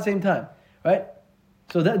wa ta'ala at the same time, right?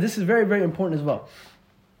 So this is very, very important as well.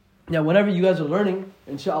 Now, whenever you guys are learning,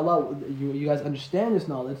 inshallah, you guys understand this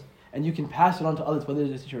knowledge and you can pass it on to others, whether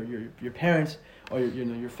it's your parents or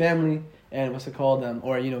your family and what's it called,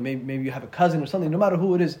 or maybe you have a cousin or something. No matter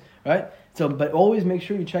who it is, right? So, but always make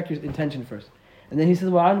sure you check your intention first. And then he says,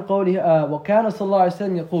 وَعَنْ قَوْلِهِ وَكَانَ صَلَّى اللَّهُ عَلَيْهِ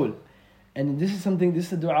وَسَلَّمَ يَقُولُ. And this is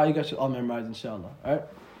a dua you guys should all memorize, inshallah. Alright?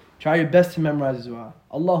 Try your best to memorize this dua.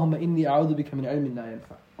 Allahumma inni a'udhu bika min ilmin la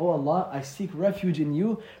yanfa. Oh Allah, I seek refuge in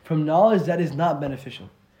you from knowledge that is not beneficial.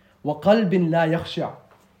 وَقَلْبٍ لَا يَخْشَعُ.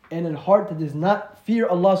 And a heart that does not fear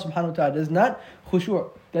Allah subhanahu wa ta'ala, does not khushu',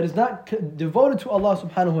 that is not devoted to Allah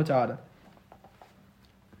subhanahu wa ta'ala.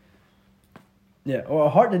 Yeah, or a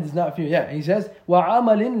heart that does not fear. Yeah, he says,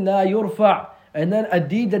 وَعَمَلٍ لَا يُرْفَعْ. And then a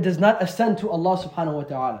deed that does not ascend to Allah subhanahu wa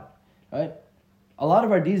ta'ala. Right? A lot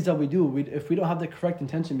of our deeds that we do, if we don't have the correct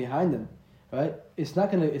intention behind them, right, it's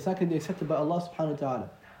not gonna be accepted by Allah subhanahu wa ta'ala.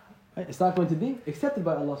 Right? It's not going to be accepted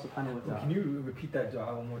by Allah subhanahu wa ta'ala. Can you repeat that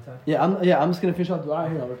dua one more time? Yeah, I'm just gonna finish off dua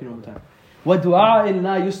here. I'll repeat it one more time. وَدُعَاءٍ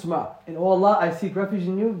لَا يُسْمَعْ. And oh Allah, I seek refuge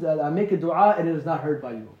in you that I make a dua and it is not heard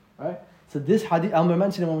by you. Right? So this hadith, I'm gonna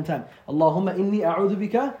mention it one more time. Allahumma inni a'udhu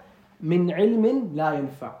bika min ilmin la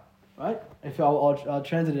yanfa'. Right? If I'll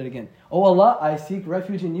translate it again. Oh Allah, I seek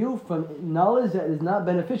refuge in you from knowledge that is not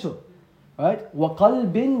beneficial. Right?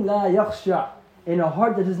 وَقَلْبٍ لَا يَخْشَعْ. In a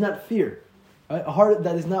heart that does not fear. Right? A heart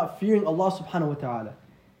that is not fearing Allah subhanahu wa ta'ala.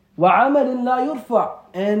 وَعَمَلٍ لَا يُرْفَعْ.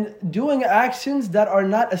 And doing actions that are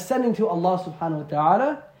not ascending to Allah subhanahu wa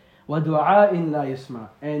ta'ala. وَدُعَاءٍ لَا يُسْمَعْ.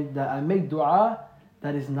 And that I make dua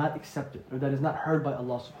that is not accepted or that is not heard by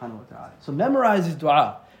Allah subhanahu wa ta'ala. So memorize this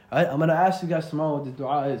dua. Right? I'm going to ask you guys tomorrow what this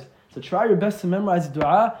dua is. So try your best to memorize the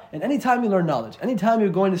dua. And anytime you learn knowledge, anytime you're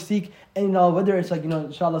going to seek any knowledge, whether it's like,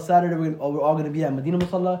 inshallah, Saturday, we're all going to be at Medina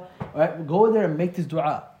Musalla, right? Go there and make this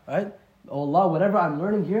dua, right? Oh Allah, whatever I'm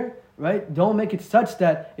learning here, right? Don't make it such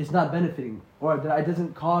that it's not benefiting me, or that it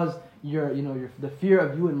doesn't cause the fear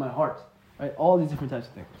of you in my heart, right? All these different types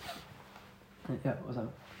of things. Yeah, what's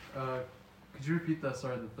up? Could you repeat that?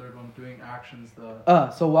 Sorry, the third one. Doing actions. So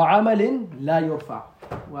وَعَمَلٍ لَا يُرْفَعْ.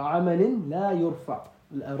 وَعَمَلٍ لَا يُرْفَعْ.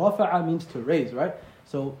 Rafa'a means to raise, right?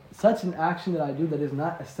 So such an action that I do that is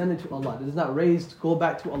not ascended to Allah, that is not raised, go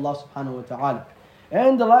back to Allah subhanahu wa ta'ala.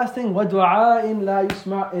 And the last thing, وَدُعَاءٍ لَا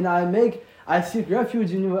يُسْمَعْ. And I seek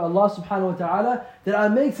refuge in you, Allah subhanahu wa ta'ala, that I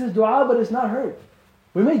make this dua but it's not heard.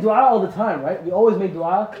 We make dua all the time, right? We always make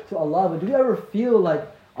dua to Allah, but do we ever feel like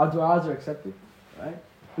our duas are accepted? Right?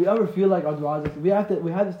 We ever feel like our duas are accepted?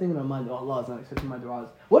 We have this thing in our mind, oh Allah is not accepting my duas.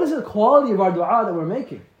 What is the quality of our dua that we're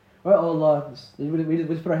making? Right, oh Allah, we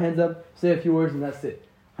just put our hands up, say a few words and that's it.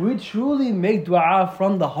 We truly make dua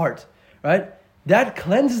from the heart, right? That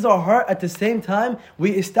cleanses our heart. At the same time,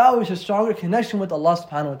 we establish a stronger connection with Allah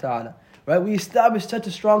subhanahu wa ta'ala, right? We establish such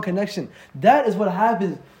a strong connection. That is what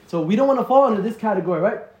happens. So we don't want to fall into this category,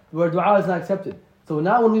 right? Where dua is not accepted. So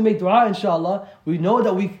now when we make dua, inshallah, we know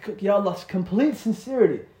that Ya Allah, complete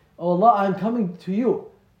sincerity. Oh Allah, I'm coming to you.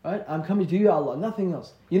 Right? I'm coming to you, Allah, nothing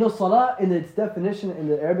else. Salah in its definition, in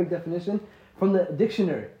the Arabic definition, from the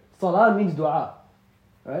dictionary, salah means dua.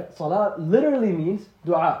 Right? Salah literally means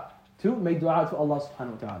dua. To make dua to Allah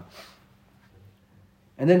subhanahu wa ta'ala.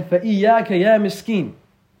 And then فَإِيَّاكَ يَا مِسْكِينَ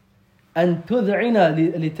أَن تُذْعِنَ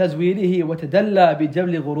لِتَزْوِيلِهِ وَتَدَلَّى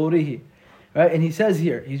بِجَبْلِ غُرُورِهِ. Right? And he says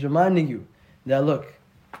here, he's reminding you that look,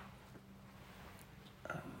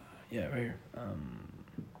 right here.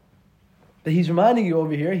 That he's reminding you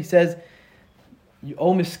over here, he says, you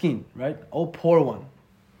oh miskin, right? Oh poor one.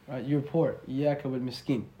 Right? You're poor. Iyaka wal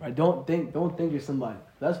miskin. Right? Don't think you're somebody.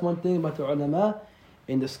 That's one thing about the ulama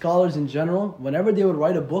and the scholars in general. Whenever they would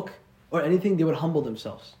write a book or anything, they would humble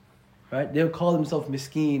themselves. Right? They would call themselves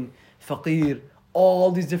miskin, faqir,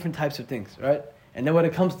 all these different types of things, right? And then when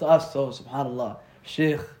it comes to us, so subhanallah,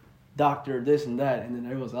 sheikh, doctor, this and that, and then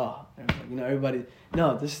everyone's everybody.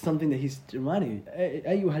 No, this is something that he's reminding you.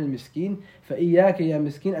 أيها المسكين فإياك يا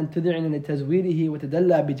مسكين أن تدعن لتزويره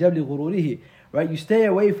وتدلى بجبل غروره. Right? You stay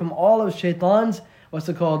away from all of shaitan's,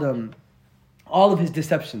 all of his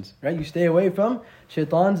deceptions. Right? You stay away from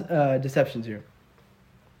shaitan's deceptions here.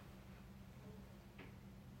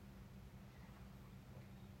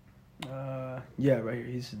 Right here.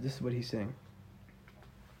 This is what he's saying.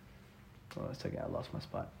 Oh, let's check it out. I lost my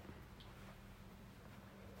spot.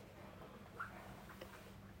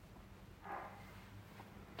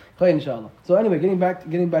 Inshallah. So anyway, getting back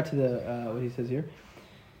to the what he says here.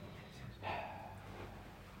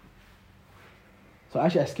 So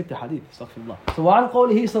actually, I skipped the hadith. Astaghfirullah. So وعن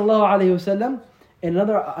قوله صلى الله عليه وسلم,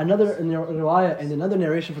 another riwayah and another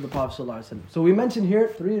narration for the Prophet sallallahu alaihi wasallam. So we mentioned here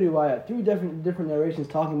three different narrations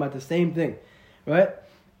talking about the same thing, right?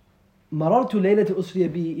 مررت ليلة أسري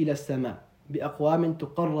بي إلى السماء بأقوام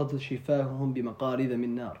تقرض شفاههم بمقاريض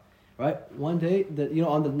من نار. Right? One day,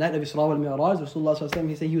 on the night of S.A.W. Rasulullah sallallahu alaihi wasallam,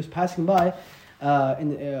 he said he was passing by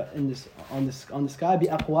on the sky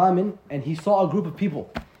بأقوام, and he saw a group of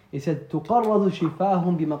people. He said تقرض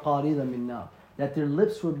شفاههم بمقاريض من نار, that their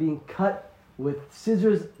lips were being cut with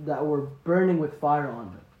scissors that were burning with fire on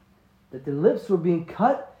them. That their lips were being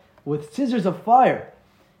cut with scissors of fire.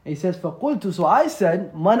 And he says فقلت, so I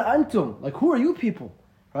said, man antum, like who are you people?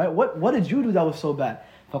 Right? What did you do that was so bad?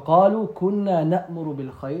 فقالوا كنا نأمر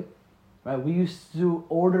بالخير. Right? We used to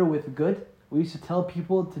order with good. We used to tell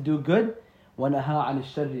people to do good. وَنَهَا عَنِ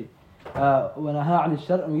الشَّرِّ. وَنَهَا عَنِ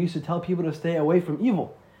الشَّرِّ, and we used to tell people to stay away from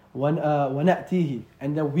evil. وَنَأْتِيهِ,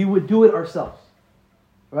 and then we would do it ourselves.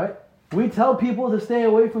 Right? We tell people to stay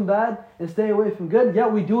away from bad and stay away from good,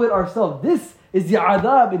 yet we do it ourselves. This is the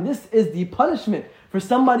adab, and this is the punishment for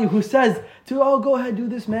somebody who says go ahead, do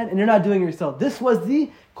this, man, and you're not doing it yourself. This was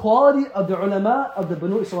the quality of the ulama of the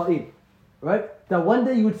Banu Israel. Right? That one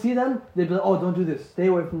day you would see them, they'd be like, don't do this, stay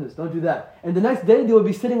away from this, don't do that. And the next day they would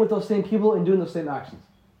be sitting with those same people and doing those same actions.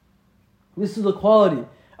 This is the quality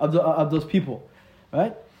of those people.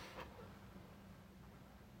 Right?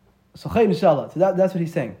 So khayr inshallah. So that's what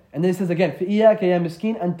he's saying. And then he says again, فَإِيَّاكَ يَا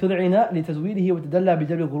مِسْكِينَ أَن تُذْعِنَا لِتَزْوِيرِهِ وَتَدَلَّى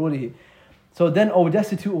بِجَبْلِ غُرُورِهِ. So then,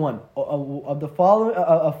 destitute one of the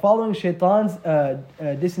following shaitan's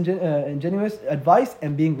disingenuous advice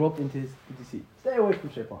and being roped into his deceit. Stay away from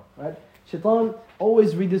shaitan, right? Shaitan,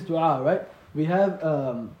 always read this dua, right? We have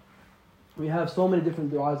so many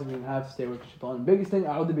different du'as that we can have to stay away from shaitan. The biggest thing,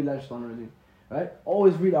 A'udhu Billahi Shaitanir Rajeem, right?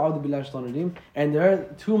 Always read A'udhu Billahi Shaitanir Rajeem. And there are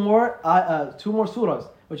two more surahs,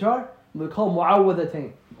 which are called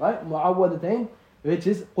Mu'awwadhatayn, right? Mu'awwadhatayn, which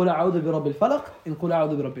is قُلْ أَعُوذُ بِرَبِّ الْفَلَقِ and قُلْ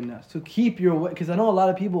أَعُوذُ بِرَبِّ النَّاسِ. To keep your, because I know a lot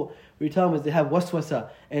of people, we tell them is they have waswasa.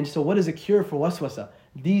 And so what is a cure for waswasa?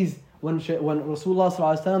 When Rasulullah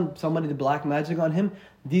ﷺ, somebody did black magic on him,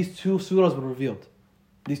 these two surahs were revealed.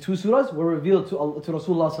 These two surahs were revealed to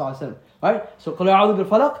Rasulullah ﷺ. Right? So قُلْ أَعُوذُ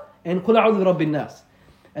بِالْفَلَقِ and قُلْ أَعُوذُ بِرَبِّ النَّاسِ.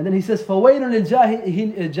 And then he says, فَوَيْلٌ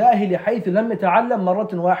لِلْجَاهِلِ حَيْثُ لَمْ يَتَعَلَّمْ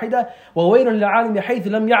مَرَّةٍ وَاحِدَةٍ وَوَيْلٌ لِلْعَالِمِ حَيْثُ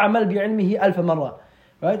لَمْ يَعْمَلْ بِعِلْمِهِ أَلْفَ مَرَّةٍ.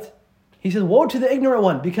 Right? He says, woe to the ignorant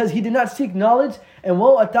one, because he did not seek knowledge, and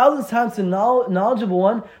woe 1,000 times to the knowledgeable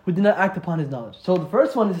one who did not act upon his knowledge. So the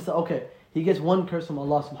first one is just, okay, he gets one curse from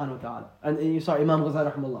Allah subhanahu wa ta'ala. And sorry, Imam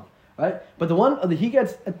Ghazali rahimahullah. Right? But the one, he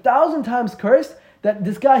gets 1,000 times cursed that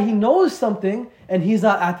this guy, he knows something and he's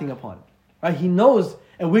not acting upon it. Right? He knows,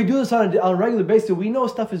 and we do this on a regular basis. We know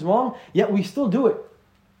stuff is wrong, yet we still do it.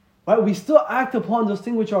 Right? We still act upon those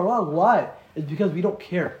things which are wrong. Why? It's because we don't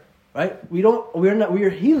care. Right? We are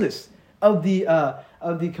heedless of the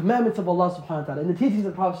commandments of Allah subhanahu wa ta'ala and the teachings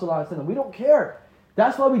of the Prophet sallallahu alaihi wasallam. We don't care.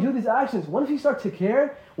 That's why we do these actions. Once we start to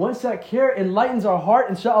care, once that care enlightens our heart,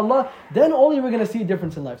 inshaAllah, then only we're going to see a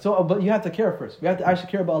difference in life. So, but you have to care first. We have to actually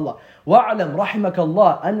care about Allah. وَاعْلَمْ رَحِمَكَ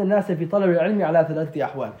اللَّهِ أَنَّ النَّاسَ فِي طَلَبِ الْعِلْمِ عَلَى ثَلَاثِ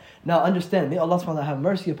أَحْوَالٍ. Now understand, may Allah subhanahu wa ta'ala have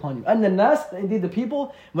mercy upon you. أَنَّ النَّاسِ, indeed the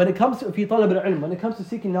people, when it comes to فِي طَلَبِ الْعِلْمِ, when it comes to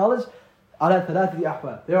seeking knowledge, عَلَى ثَلَاثِ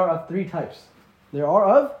أَحْوَالٍ. There are of three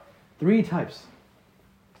types.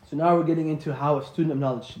 So now we're getting into how a student of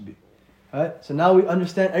knowledge should be. Right? So now we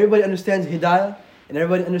understand, everybody understands hidayah, and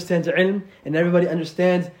everybody understands ilm, and everybody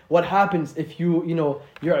understands what happens if your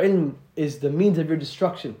ilm is the means of your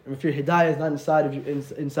destruction, and if your hidayah is not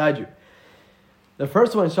inside you. The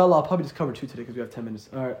first one, inshallah, I'll probably just cover two today because we have 10 minutes.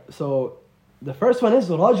 Alright, so the first one is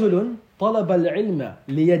رَجُلٌ طَلَبَ الْعِلْمَ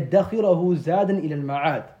لِيَدَّخِرَهُ زَادًا إِلَى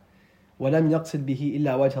الْمَعَادِ وَلَمْ يَقْصِدْ بِهِ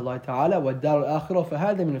إِلَّا وَجْهَ اللَّهِ تَعَالَى وَالدَّارُ الْآخِرَةُ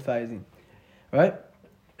فَهَذَا مِنَ الْفَائِزِينَ. Right?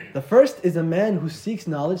 The first is a man who seeks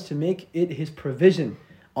knowledge to make it his provision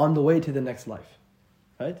on the way to the next life.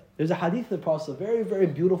 Right? There's a hadith of the Prophet, a very, very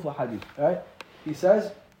beautiful hadith. Right? He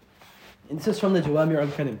says, and this is from the Jawami'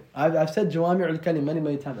 al-Kalim. I've said Jawami' al-Kalim many,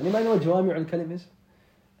 many times. Anybody know what Jawami' al-Kalim is?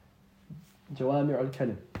 Jawami'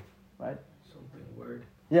 al-Kalim. Right? Something word.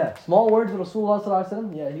 Yeah, small words of Rasulullah sallallahu alaihi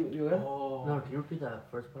wasallam. Yeah, you heard? No, can you repeat that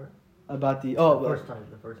first part? About the first time.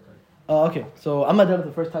 Oh, okay. So I'm not done with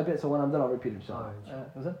the first type yet. So when I'm done, I'll repeat it. Alright.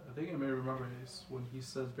 Was that? I think I may remember when he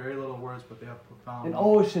says very little words, but they have profound. An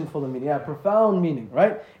ocean full of meaning. Yeah, profound meaning,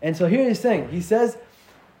 right? And so here he's saying, he says,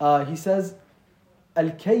 Al-kayyisu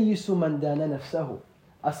man dana nafsahu.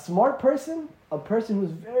 A smart person, a person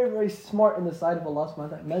who's very, very smart in the sight of Allah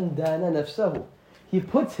subhanahu wa ta'ala, man dana nafsahu. He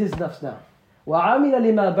puts his nafs down. وَعَمِلَ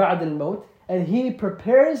لِمَا بَعْدَ الْمَوْتِ. And he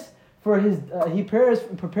prepares for his,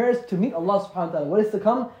 prepares to meet Allah subhanahu wa ta'ala. What is to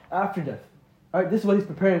come after death. Alright, this is what he's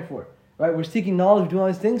preparing for. Right, we're seeking knowledge, we're doing all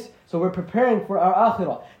these things, so we're preparing for our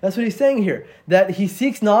akhirah. That's what he's saying here. That he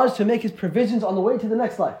seeks knowledge to make his provisions on the way to the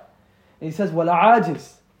next life. And he says,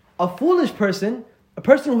 وَالْعَاجِزِ. A foolish person, a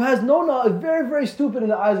person who has no knowledge, very, very stupid in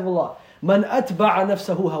the eyes of Allah. مَنْ أَتْبَعَ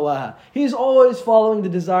نَفْسَهُ هَوَاهَا. He's always following the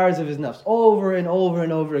desires of his nafs, over and over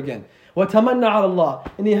and over again. وَتَمَنَّ عَلَى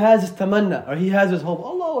اللَّهِ. And he has his tamanna, or he has his hope.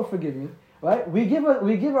 Allah will forgive me. Right? We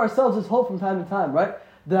give ourselves this hope from time to time, right?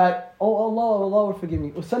 That, Allah will forgive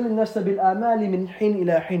me. أُسَلِّ النَّفْسَ بِالْآمَالِ مِنْ حِينٍ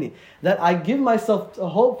إِلَىٰ حِينٍ. That I give myself a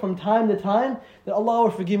hope from time to time that Allah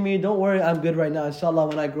will forgive me. Don't worry, I'm good right now. Inshallah,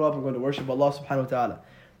 when I grow up, I'm going to worship Allah subhanahu wa ta'ala.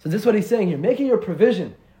 So this is what he's saying here. Making your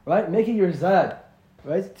provision, right? Making your zad,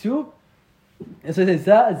 right? To And so it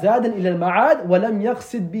says زادا إلى المعاد ولم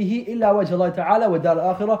يقصد به إلا وجه الله تعالى ودار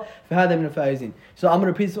الآخرة فهذا من الفائزين. So I'm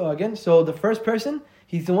going to repeat this again. So the first person,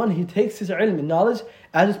 he's the one who takes his ilm and knowledge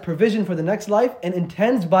as his provision for the next life and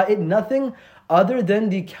intends by it nothing other than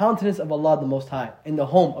the countenance of Allah the Most High in the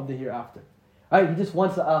home of the hereafter. Right? He just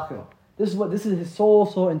wants the akhirah. This is his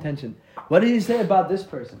sole intention. What did he say about this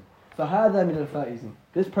person? فَهَذَا مِنَ الْفَائِزِينَ.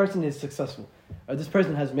 This person is successful. Or this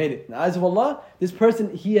person has made it. In the eyes of Allah, this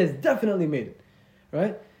person, he has definitely made it.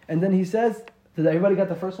 Right? And then he says, did everybody get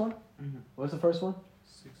the first one? Mm-hmm. What's the first one?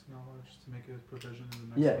 Seeks knowledge to make his provision in the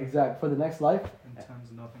next Yeah, life. exactly. For the next life.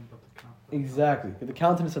 Intends nothing but the count. Exactly. The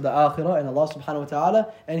countenance of the akhirah and Allah subhanahu wa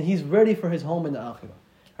ta'ala. And he's ready for his home in the akhirah.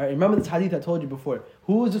 Right? Remember this hadith I told you before.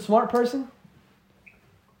 Who is the smart person?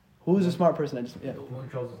 Who is the smart person? The one who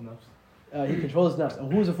controls his nafs. He controls his nafs.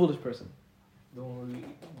 And who is the foolish person? The one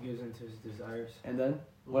who gives into his desires. And then,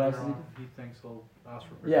 what else Later does he on, do? he thinks he'll ask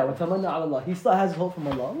for Yeah, forgiveness. وَتَمَنَّ عَلَى اللَّهِ. He still has hope from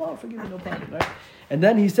Allah. Allah, forgive me, no problem. Right? And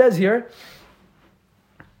then he says here,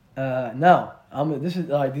 now, this is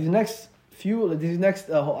these next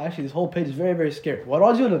actually this whole page is very, very scary.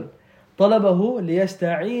 وَرَجُلٌ طَلَبَهُ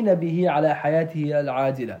لِيَسْتَعِينَ بِهِ عَلَى حَيَاتِهِ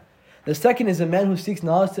الْعَاجِلَةِ. The second is a man who seeks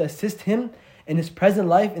knowledge to assist him in his present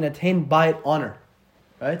life and attain by it honor.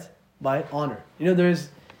 Right? By it honor. You know, there's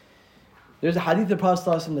a hadith of the Prophet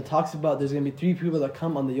ﷺ that talks about there's going to be three people that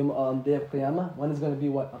come on the day of Qiyamah. One is going to be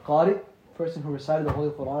what? A qari, person who recited the Holy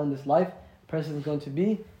Quran in this life. The person is going to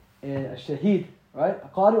be a shaheed, right? A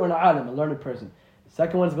qari or an alim, a learned person. The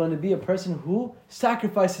second one is going to be a person who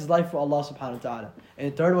sacrificed his life for Allah subhanahu wa ta'ala.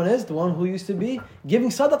 And the third one is the one who used to be giving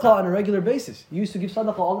sadaqah on a regular basis. He used to give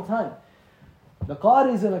sadaqah all the time. The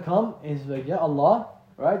qari is going to come and he's like, Ya Allah,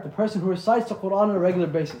 right? The person who recites the Quran on a regular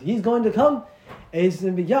basis. He's going to come and he's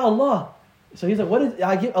going to be, Ya Allah. So he's like,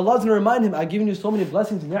 Allah's going to remind him, I've given you so many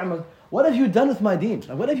blessings and ni'mas. What have you done with my deen?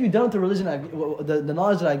 Like, what have you done with the religion, the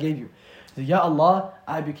knowledge that I gave you? He said, Ya Allah,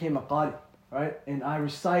 I became a qari, right? And I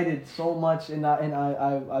recited so much and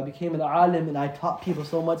I became an alim and I taught people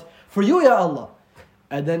so much. For you, Ya Allah.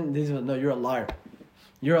 And then they said, no, you're a liar.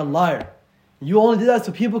 You're a liar. You only did that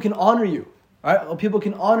so people can honor you. Right? People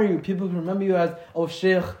can honor you. People can remember you as, oh,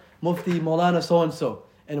 Shaykh, Mufti, Maulana, so-and-so.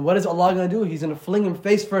 And what is Allah going to do? He's going to fling him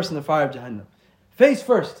face first in the fire of Jahannam. Face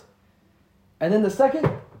first. And then the second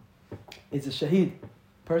is a shaheed.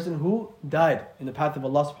 Person who died in the path of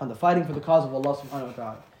Allah subhanahu wa ta'ala, fighting for the cause of Allah subhanahu wa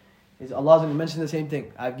ta'ala. Allah's going to mention the same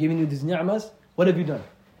thing. I've given you these ni'mas. What have you done?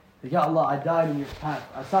 Ya Allah, I died in your path.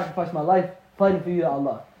 I sacrificed my life fighting for you, Ya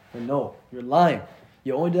Allah. And no, you're lying.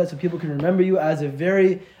 You only do that so people can remember you as a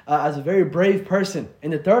very brave person.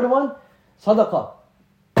 And the third one, sadaqah.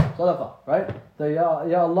 Sadaqah, right? So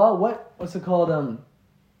Ya Allah, what's it called?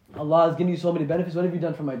 Allah has given you so many benefits. What have you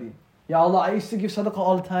done for my deen? Ya Allah, I used to give sadaqah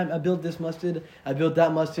all the time. I built this masjid. I built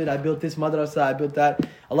that masjid. I built this madrasa. I built that.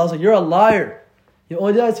 Allah's like, you're a liar. You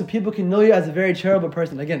only do that so people can know you as a very charitable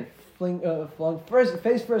person. Again,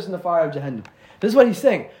 face first in the fire of Jahannam. This is what he's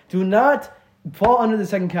saying. Do not fall under the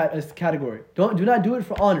second category. Do not do it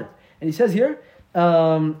for honor. And he says here,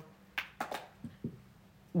 وَيَنَالَ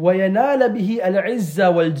بِهِ الْعِزَّ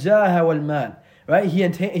وَالْجَاهَ وَالْمَالِ. Right?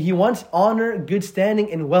 He wants honor, good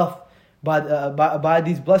standing, and wealth by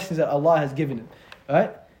these blessings that Allah has given him.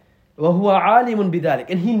 Right? وَهُوَ عَالِمٌ بِذَلِكَ.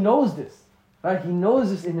 And he knows this. Right? He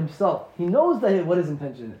knows this in himself. He knows what his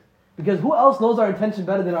intention is. Because who else knows our intention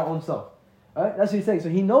better than our own self? Right? That's what he's saying. So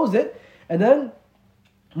he knows it. And then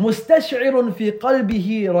مستشعر في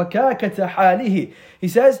قلبه ركاكة حاله. He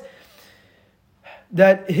says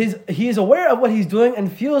that he is aware of what he's doing and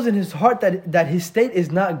feels in his heart that his state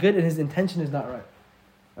is not good and his intention is not right.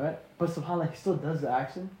 Right? But subhanAllah, he still does the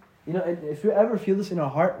action. You know, if you ever feel this in our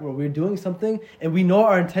heart where we're doing something and we know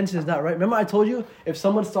our intention is not right. Remember I told you, if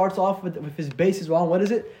someone starts off with his base is wrong, what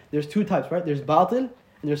is it? There's two types, right? There's batil and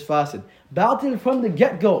there's fasid. Batil from the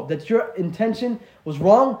get-go, that your intention was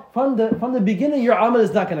wrong. From the beginning, your amal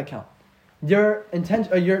is not going to count. Your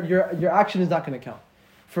intention, your action is not going to count.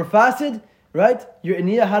 For fasid, right? Your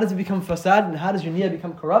niyyah, how does it become fasad and how does your niyyah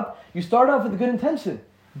become corrupt? You start off with a good intention,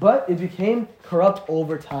 but it became corrupt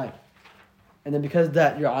over time. And then because of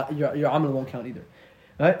that, your amal won't count either.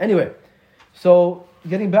 Right? Anyway, so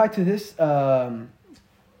getting back to this,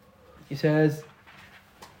 he says,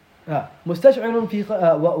 مستشعر في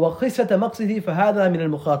وخسة مقصده فهذا من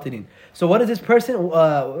المخاطرين. So what is this person?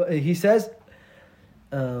 He says,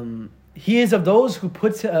 he is of those who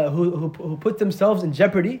put themselves in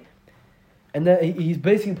jeopardy, and then he's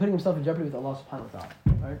basically putting himself in jeopardy with Allah subhanahu wa ta'ala.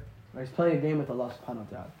 Right? He's playing a game with Allah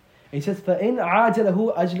subhanahu wa ta'ala. He says, فَإِنْ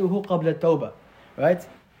عَاجَلَهُ أَجْلُهُ قَبْلَ التَّوْبَةِ. Right?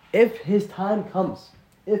 If his time comes,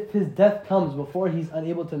 if his death comes before he's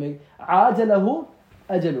unable to make عَاجَلَهُ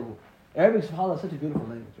أَجَلُهُ. Arabic, subhanAllah, is such a beautiful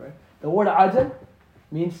language, right? The word ajal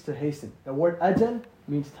means to hasten. The word ajal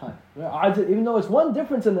means time. Right? Ajal, even though it's one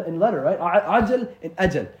difference in letter, right? Ajal and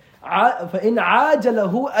ajal. فَإِنْ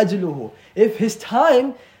عَاجَلَهُ أَجْلُهُ. If his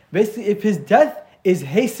time, basically if his death is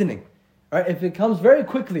hastening, right? If it comes very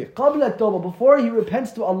quickly, قَبْلَ التَّوْبَةِ, before he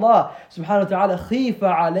repents to Allah subhanahu wa ta'ala, خِيفَ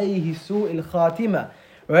عَلَيْهِ سُوءِ الْخَاتِمَةِ,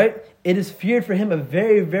 right? It is feared for him a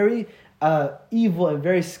very, very evil and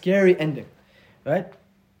very scary ending, right?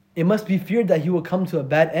 It must be feared that he will come to a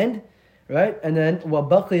bad end, right? And then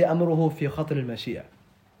وَبَقِيَ أَمْرُهُ فِي خَطْرِ الْمَشِيئَةِ.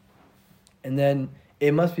 And then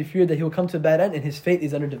it must be feared that he will come to a bad end and his fate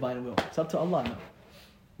is under divine will. It's up to Allah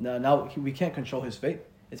now. Now we can't control his fate.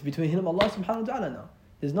 It's between him and Allah subhanahu wa ta'ala now.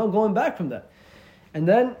 There's no going back from that. And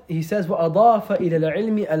then he says, وَأَضَافَ إِلَى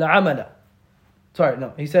الْعِلْمِ الْعَمَلَ. Sorry,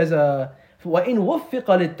 no. He says, وَإِنْ وُفِّقَ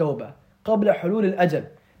لِلتَّوْبَةِ قَبْلَ حُلُولِ الْأَجَلِ.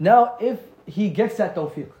 Now, if he gets that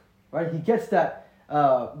tawfiq, right? He gets that,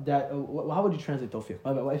 how would you translate tawfiq?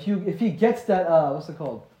 If he gets that, what's it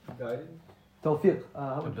called? Guided?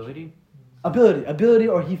 Ability? Ability,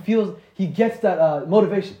 or he gets that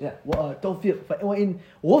motivation. Yeah, tawfiq. فَإِنْ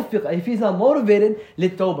وُفِّقَ. If he's not motivated,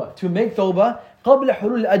 لِلتَّوْبَةِ, to make tawbah, قَبْلَ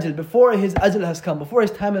حُلُولِ الْأَجَلِ, before his ajal has come, before his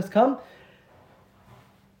time has come,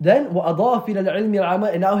 then وَأَضَافِ إِلَى الْعِلْمِ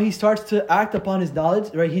الْعَمَلِ. And now he starts to act upon his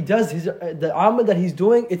knowledge, right? He does the amal that he's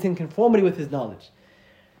doing, it's in conformity with his knowledge.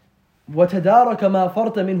 وَتَدَارَكَ مَا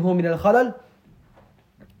فَرْتَ مِنْهُ مِنَ الْخَلَلِ.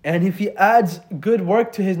 And if he adds good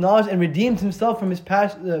work to his knowledge and redeems himself from his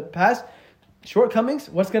past shortcomings,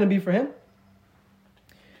 what's going to be for him?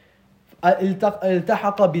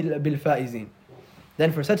 التحق بالفائزين.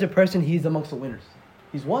 Then for such a person, he's amongst the winners.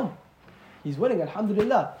 He's won. He's winning,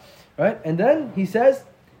 alhamdulillah. Right? And then he says,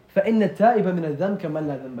 فَإِنَّ التَّائِبَ مِنَ الذَّنْبِ كَمَنْ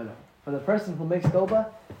لَا ذَنْبَ لَهُ. For the person who makes tawbah,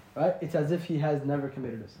 right, it's as if he has never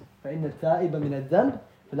committed a sin. فَإِنَّ التَّائِبَ مِنَ الذَّنْبِ.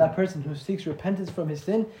 For that person who seeks repentance from his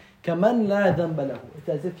sin, كَمَنْ لَا ذَنْبَ لَهُ. It's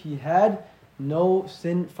as if he had no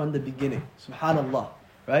sin from the beginning. Subhanallah.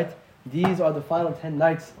 Right? These are the final 10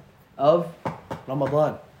 nights of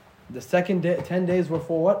Ramadan. The second 10 days were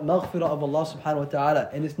for what? Maghfirah of Allah subhanahu wa ta'ala.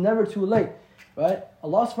 And it's never too late. Right?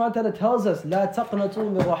 Allah subhanahu wa ta'ala tells us, لا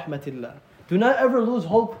تقنطوا من رحمة الله. Do not ever lose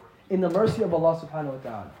hope in the mercy of Allah subhanahu wa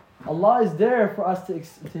ta'ala. Allah is there for us to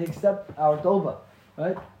accept our tawbah.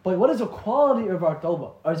 Right? But what is the quality of our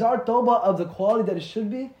tawbah? Is our tawbah of the quality that it should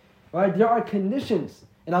be? Right? There are conditions.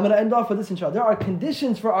 And I'm going to end off with this inshallah. There are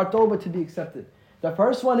conditions for our tawbah to be accepted. The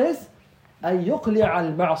first one is أن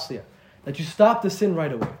يقلع المعصية. That you stop the sin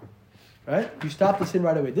right away. Right? You stop the sin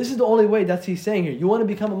right away. This is the only way that he's saying here. You want to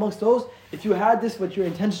become amongst those, if you had this but your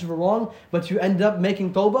intentions were wrong, but you end up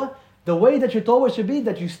making tawbah, the way that your tawbah should be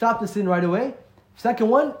that you stop the sin right away. Second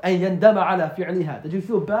one, أن يندم على فعلها. That you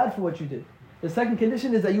feel bad for what you did. The second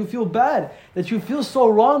condition is that you feel bad, that you feel so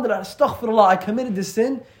wrong that astaghfirullah, I committed this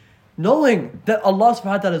sin, knowing that Allah subhanahu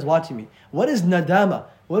wa ta'ala is watching me. What is nadama?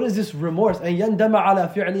 What is this remorse? And yandama ala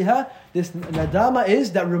fi'liha. This nadama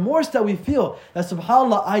is that remorse that we feel. That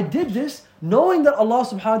subhanAllah, I did this knowing that Allah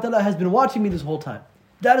subhanahu wa ta'ala has been watching me this whole time.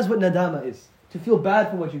 That is what nadama is. To feel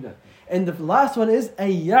bad for what you've done. And the last one is an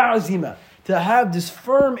ya'zima. To have this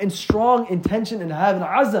firm and strong intention and have an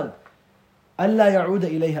azam. Allah ya'uda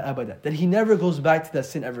ilayha abada. That he never goes back to that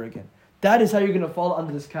sin ever again. That is how you're going to fall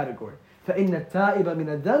under this category. فَإِنَّ التَّائِبَ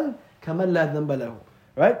مِنَ الذَّنْبِ كَمَنْ لَا ذَنْبَ لَهُ.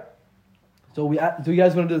 Right? So do you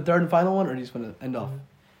guys want to do the third and final one, or do you just want to end off?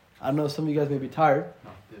 I don't know, some of you guys may be tired.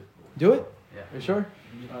 No, do it? Yeah. You sure?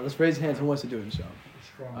 Let's raise your hands. Who wants to do it, inshallah?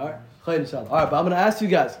 Alright, Khair, inshallah. Alright, but I'm going to ask you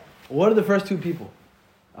guys, what are the first two people?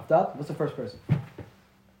 Aftab, what's the first person?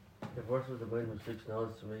 The first was the man who seeks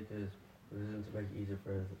knowledge to make his religion to make it easier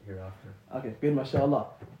for his hereafter. Okay, good, mashallah.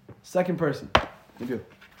 Second person. Good.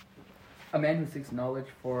 A man who seeks knowledge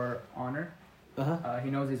for honor. He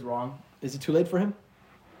knows he's wrong. Is it too late for him?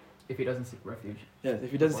 If he doesn't seek refuge. Yeah,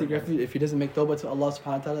 if he doesn't seek refuge, if he doesn't make tawbah to Allah subhanahu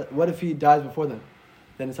wa ta'ala, what if he dies before then?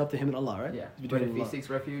 Then it's up to him and Allah, right? Yeah, but if he seeks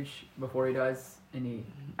refuge before he dies and he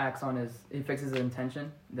acts on he fixes his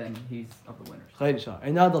intention, then he's of the winners. Khair, inshallah.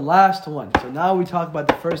 And now the last one. So now we talk about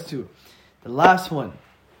the first two. The last one.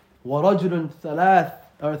 وَرَجُلٌ ثَلَاث,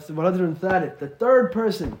 or وَرَجُلٌ ثَالِث. The third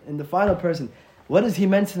person and the final person. What does he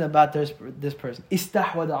mention about this person?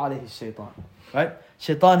 إِسْتَحْوَدَ عَلَيْهِ الشَّيْطَانِ. Right?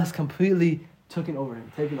 Shaitan has completely taken over him,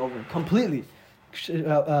 completely.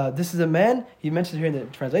 This is a man, he mentioned here in the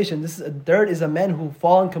translation, third is a man who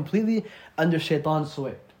fallen completely under shaitan's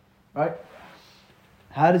sway. Right?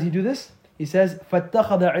 How does he do this? He says,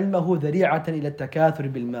 فَاتَّخَذَ عِلْمَهُ ذَرِيعَةً إِلَى التَّكَاثُرِ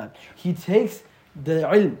بِالْمَالِ. He takes the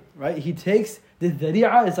ilm, right? He takes the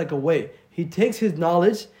dhari'ah, it's like a way. He takes his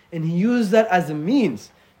knowledge and he uses that as a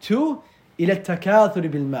means to إِلَى التَّكَاثُرِ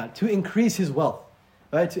بِالْمَالِ, to increase his wealth.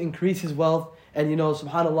 Right? To increase his wealth And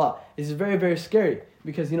subhanAllah, it's very, very scary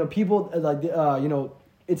because people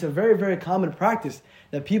it's a very, very common practice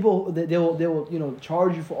that people they will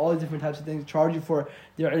charge you for all these different types of things, charge you for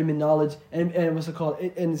their ilm and knowledge, and what's it called?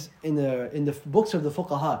 In the books of the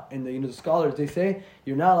fuqaha and the scholars, they say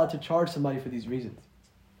you're not allowed to charge somebody for these reasons.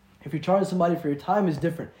 If you're charging somebody for your time, it's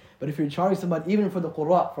different. But if you're charging somebody even for the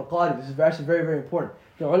qurra, for qari, this is actually very, very important.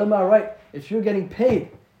 The ulama write, if you're getting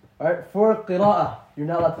paid, right, for qira'ah, you're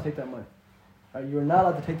not allowed to take that money. Right? You're not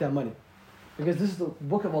allowed to take that money. Because this is the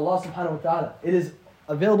book of Allah subhanahu wa ta'ala. It is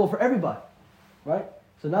available for everybody. Right?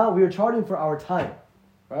 So now we are charging for our time.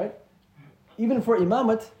 Right? Even for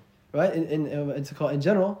imamat, right, in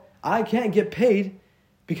general, I can't get paid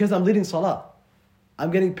because I'm leading salah.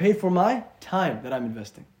 I'm getting paid for my time that I'm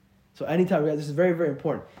investing. So anytime, this is very, very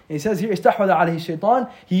important. And he says here, استحوذ عليه الشيطان.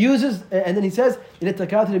 He uses, and then he says, إلى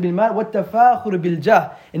التكاثر بالمال والتفاخر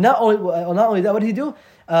بالجاه. And not only that, what did he do?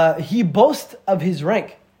 He boasts of his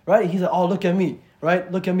rank, right? He's like, oh, look at me, right?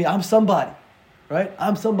 Look at me, I'm somebody, right?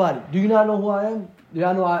 I'm somebody. Do you not know who I am? Do you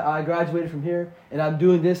not know I graduated from here, and I'm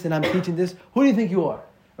doing this, and I'm teaching this? Who do you think you are,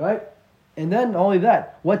 right? And then not only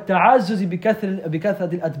that, وَالتَّعَزُّزِ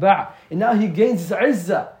بِكَثْرَةِ الْأَتْبَاعِ. And now he gains his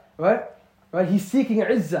izzah, right? Right? He's seeking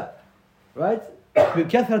izzah. Right?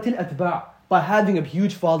 بِكَثْرَةِ الْأَتْبَاعِ. By having a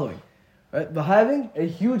huge following. Right? By having a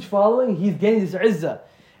huge following, he's gaining his izzah.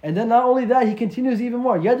 And then not only that, he continues even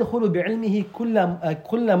more. يَدْخُلُ بِعِلْمِهِ كُلَّ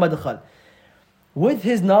مَدْخَلٍ. With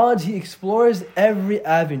his knowledge, he explores every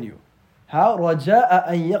avenue. How? رَجَاءَ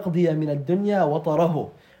أَن يَقْضِيَ مِنَ الدُّنْيَا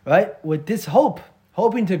وَطَرَهُ. Right? With this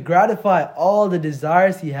hoping to gratify all the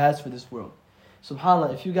desires he has for this world.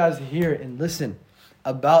 SubhanAllah, if you guys hear and listen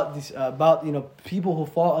about this, people who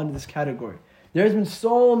fall under this category. There's been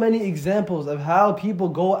so many examples of how people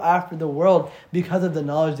go after the world because of the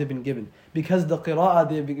knowledge they've been given, because of the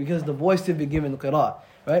qira'ah, because of the voice they've been given, the qira'ah,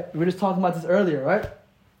 right? We were just talking about this earlier, right?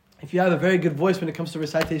 If you have a very good voice when it comes to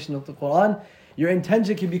recitation of the Quran, your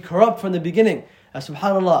intention can be corrupt from the beginning.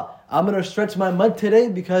 SubhanAllah, I'm going to stretch my mud today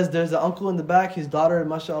because there's an uncle in the back, his daughter,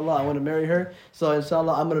 mashallah, I want to marry her. So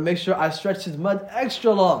inshallah, I'm going to make sure I stretch his mud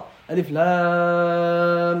extra long. Alif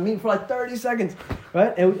Lam Mim for like 30 seconds.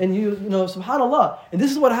 Right? And you subhanAllah. And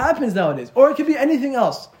this is what happens nowadays. Or it could be anything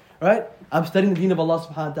else. Right? I'm studying the deen of Allah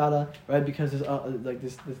subhanahu wa ta'ala, right? Because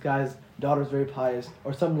this guy's daughter is very pious,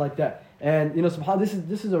 or something like that. And subhanAllah,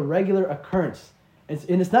 this is a regular occurrence.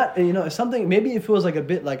 It's not, it's something, maybe it feels like a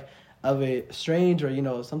bit like of a strange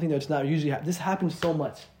or something that's not usually this happens so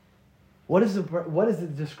much. What is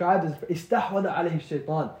it described as? استحوذ عليه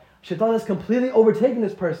الشيطان. Shaitan has completely overtaken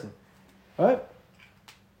this person. Right?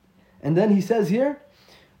 And then he says here,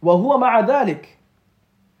 وَهُوَ مَعَ ذَلِكَ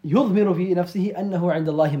يُضْمِرُ فِي نَفْسِهِ أَنَّهُ عِنْدَ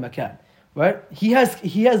اللَّهِ مَكَانٍ. Right? He has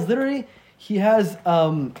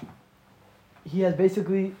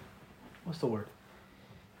basically, what's the word?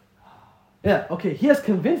 Yeah, okay. He has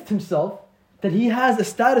convinced himself that he has a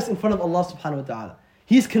status in front of Allah subhanahu wa ta'ala.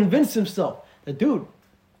 He's convinced himself that, dude,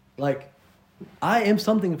 like, I am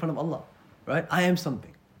something in front of Allah. Right? I am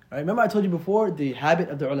something. Right? Remember I told you before, the habit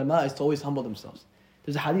of the ulama is to always humble themselves.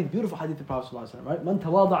 There's a hadith, beautiful hadith of the Prophet ﷺ, right? مَنْ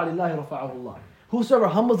تَوَاضَعَ لِلَّهِ رَفَعَهُ اللَّهِ. Whosoever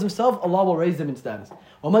humbles himself, Allah will raise them in status.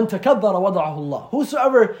 وَمَنْ تَكَبَّرَ وَضَعَهُ اللَّهِ.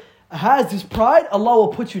 Whosoever has this pride, Allah will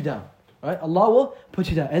put you down. Right? Allah will put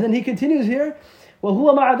you down. And then he continues here,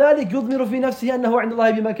 وَهُوَ مَعَ ذَلِكَ يُضْمِرُ فِي نَفْسِهِ أَنَّهُ عِنْدَ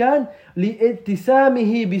اللَّهِ بِمَكَانٍ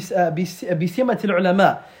لِإِتِّسَامِهِ بِسِمَةِ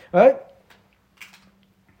الْعُلَمَاءِ. Right?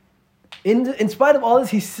 In spite of all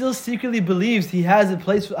this, he still secretly believes he has a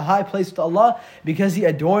high place with Allah because he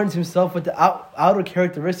adorns himself with the outer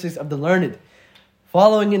characteristics of the learned,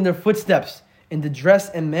 following in their footsteps in the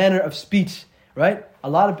dress and manner of speech. Right?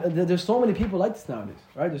 There's so many people like this nowadays.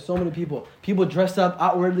 Right? There's so many people. People dress up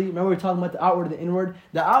outwardly. Remember we were talking about the outward and the inward.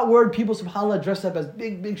 The outward people, subhanAllah, dress up as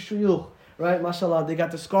big shuyukh. Right, mashallah, they got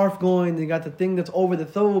the scarf going, they got the thing that's over the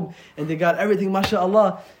thobe, and they got everything,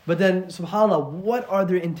 mashallah. But then, subhanAllah, what are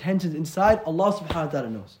their intentions inside? Allah subhanahu wa ta'ala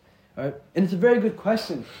knows. Right? And it's a very good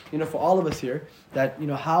question, for all of us here, that,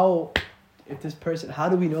 how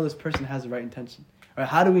do we know this person has the right intention? Right?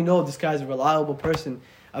 How do we know this guy's a reliable person?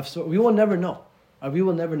 We will never know. We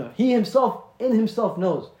will never know. He himself, in himself,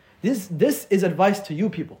 knows. This is advice to you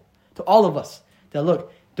people, to all of us, that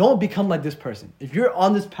look, don't become like this person. If you're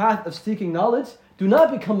on this path of seeking knowledge, do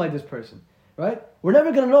not become like this person. Right? We're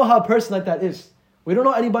never going to know how a person like that is. We don't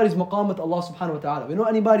know anybody's maqam with Allah subhanahu wa ta'ala. We don't know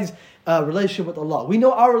anybody's relationship with Allah. We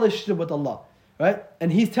know our relationship with Allah. Right? And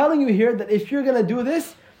he's telling you here that if you're going to do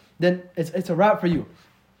this, then it's a wrap for you.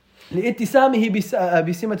 لِإِتِّسَامِهِ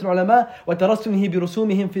بِسِمَةِ الْعُلَمَاءِ وَتَرَسُّمِهِ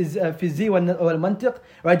بِرُسُومِهِمْ فِي الزِّي وَالْمَنْطِقِ.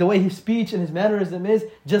 Right? The way he speech and his mannerism is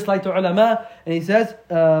just like the ulama. And he says,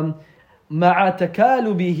 مع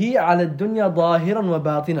تكالبه على الدنيا ظاهرا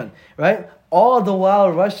وباطنا. Right? All the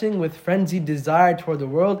while rushing with frenzied desire toward the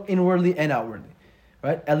world, inwardly and outwardly.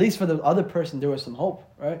 Right? At least for the other person, there was some hope.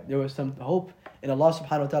 Right? There was some hope in Allah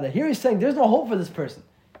subhanahu wa ta'ala. Here he's saying there's no hope for this person.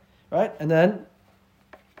 Right? And then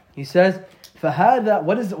he says, فَهَذَا,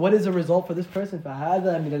 what is the result for this person?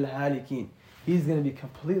 فَهَذَا مِنَ الْهَالِكِينَ. He's going to be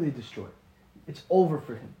completely destroyed. It's over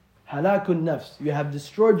for him. هَلَاكُ النَّفْس. You have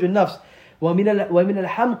destroyed your nafs. وَمِنَ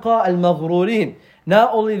الْحَمْقَى الْمَغْرُورِينَ.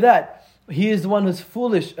 Not only that, he is the one who's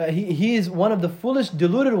foolish. He is one of the foolish,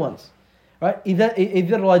 deluded ones. Right? إِذَا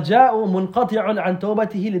الرَّجَاءُ مُنْقَطِعٌ عَنْ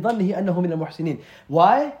تَوْبَتِهِ لِظَنِّهِ أَنَّهُ مِنَ الْمُحْسِنِينَ.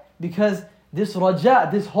 Why? Because this raja,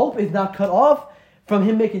 this hope is not cut off from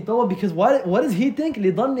him making tawbah. Because what does he think?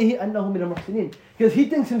 لِظَنِّهِ أَنَّهُ مِنَ الْمُحْسِنِينَ. Because he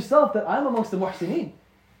thinks himself that I'm amongst the muhsineen,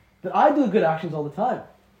 that I do good actions all the time.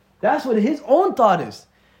 That's what his own thought is.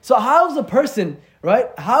 So how's a person, right?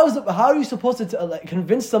 How are you supposed to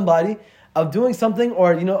convince somebody of doing something,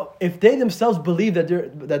 or if they themselves believe that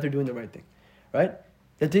they're doing the right thing, right?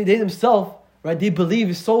 That they themselves, right? They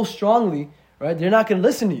believe so strongly, right? They're not going to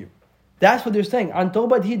listen to you. That's what they're saying. On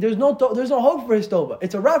tawbah, there's no hope for his tawbah.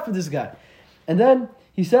 It's a wrap for this guy. And then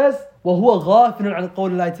he says, وَهُوَ غَافِلٌ عَنْ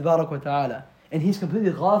قَوْلِ اللَّهِ تَبَارَكَ وَتَعَالَى. And he's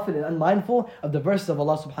completely ghafil and unmindful of the verses of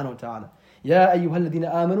Allah subhanahu wa ta'ala. يَا أَيُّهَا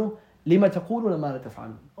الَّذِينَ آمَنُوا لِمَ تَقُولُونَ مَا لَا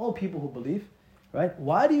تَفْعَلُونَ. Oh, people who believe, right?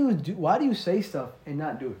 Why do you say stuff and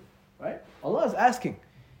not do it? Right? Allah is asking,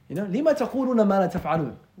 لِمَ تَقُولُونَ مَا لَا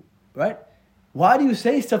تَفْعَلُونَ. Right? Why do you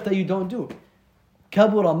say stuff that you don't do?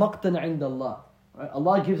 كَبُرَ مَقْتًا عِنْدَ اللَّهِ. Right?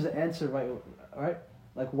 Allah gives the answer, right?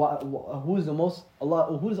 Like who is the most?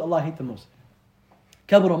 Allah. Who does Allah hate the most?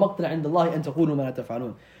 كَبُرَ مَقْتًا عِنْدَ اللَّهِ أَن تَقُولُوا مَا لَا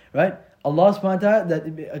تَفْعَلُونَ. Right? Allah subhanahu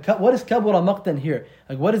wa ta'ala, what is kabura maqtan here?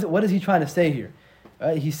 Like what is he trying to say here?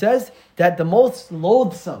 He says that the most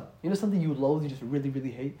loathsome, something you loathe, you just really,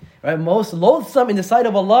 really hate, right? Most loathsome in the sight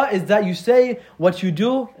of Allah is that you say what you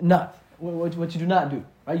do not, what you do not do,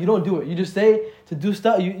 right? You don't do it. You just say to do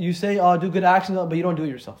stuff, you say, do good actions, but you don't do it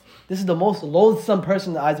yourself. This is the most loathsome person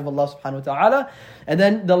in the eyes of Allah subhanahu wa ta'ala. And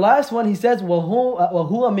then the last one, he says, وَهُوَ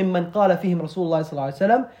مِمَّنْ قَالَ فِيهِمْ رَسُولُ اللَّهِ صَلَّى اللَّهُ عَلَيْهِ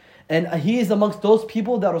وَسَلَّمَ. And he is amongst those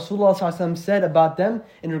people that Rasulullah ﷺ said about them,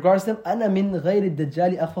 in regards to them, أَنَا مِنْ غَيْرِ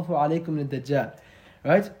الدَّجَّالِ أَخَفُ عَلَيْكُمْ مِنَ الدَّجَّالِ.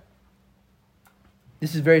 Right?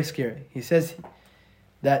 This is very scary. He says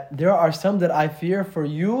that there are some that I fear for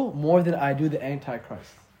you more than I do the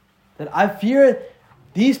Antichrist. That I fear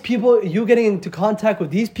these people, you getting into contact with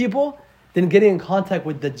these people, than getting in contact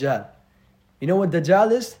with Dajjal. You know what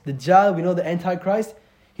Dajjal is? Dajjal, we know the Antichrist.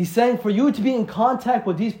 He's saying for you to be in contact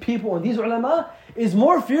with these people and these ulama is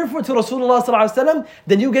more fearful to Rasulullah ﷺ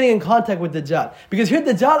than you getting in contact with Dajjal. Because here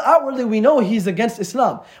Dajjal, outwardly we know he's against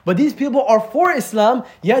Islam. But these people are for Islam,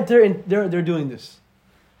 yet they're doing this.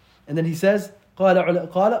 And then he says, قَالَ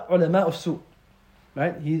عُلَمَاءُ السُّوءِ.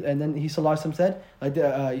 Right? And then he ﷺ said,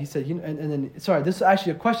 he said, this is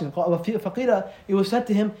actually a question. فَقِيلَ, it was said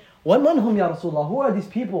to him, وَمَنْ هُمْ يَا رَسُولَ اللَّهِ. Who are these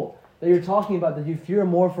people that you're talking about that you fear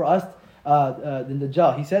more for us than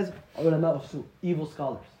Dajjal? He says, عُلَمَاءُ السُّوءِ, evil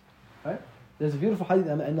scholars. Right? There's a beautiful hadith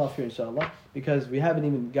I'm going to end off here, inshallah, because we haven't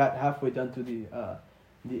even got halfway done to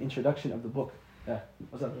the introduction of the book. Yeah.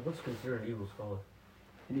 What's up? What's considered an evil scholar?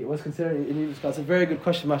 What's considered an evil scholar? It's a very good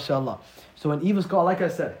question, mashallah. So an evil scholar, like I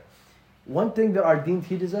said, one thing that our deen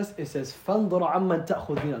teaches us, it says, فَانْظُرْ عَمَّنْ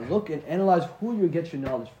تَأْخُذْ دِينًا. Look and analyze who you get your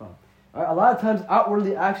knowledge from. Right? A lot of times,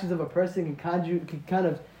 outwardly actions of a person can kind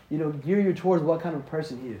of gear you towards what kind of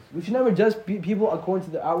person he is. We should never judge people according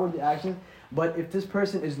to the outwardly actions, but if this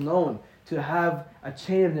person is known to have a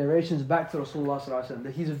chain of narrations back to Rasulullah ﷺ,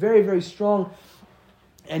 that he's very, very strong,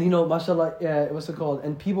 and mashallah, what's it called?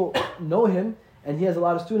 And people know him, and he has a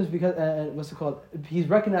lot of students because he's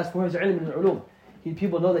recognized for his ilm and ulum.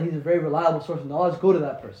 People know that he's a very reliable source of knowledge. Go to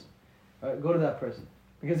that person, right? Go to that person,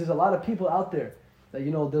 because there's a lot of people out there that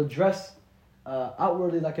they'll dress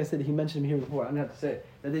outwardly, like I said, he mentioned him here before. I don't have to say it,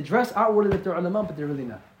 that they dress outwardly like they're ulama, but they're really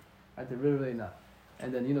not. Right? They're really, really not.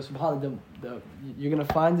 And then, subhanAllah, you're going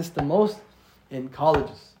to find this the most in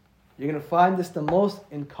colleges. You're going to find this the most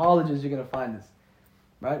in colleges, you're going to find this.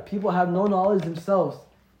 Right? People have no knowledge themselves.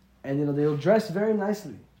 And, they'll dress very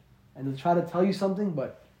nicely. And they'll try to tell you something,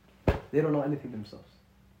 but they don't know anything themselves.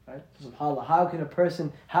 Right? So, subhanAllah,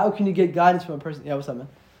 how can you get guidance from a person? Yeah, what's up, man?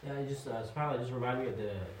 Yeah, subhanAllah, just remind me of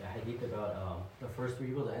the hadith about the first three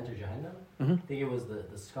people that enter Jahannam. Mm-hmm. I think it was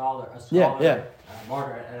the scholar,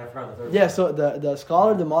 martyr, and I forgot the third one. one. So the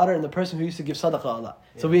scholar, the martyr, and the person who used to give sadaqah a lot.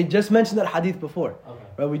 Yeah. So we just mentioned that hadith before. Okay.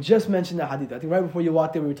 Right? We just mentioned that hadith. I think right before you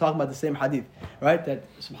walked in, we were talking about the same hadith. Right? That,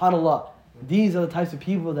 subhanAllah, these are the types of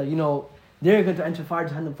people that, they're going to enter fire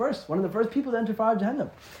Jahannam first. One of the first people to enter fire Jahannam.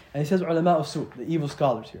 And he says, ulama usu, the evil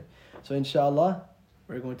scholars here. So inshallah,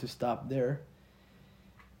 we're going to stop there.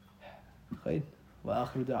 خير.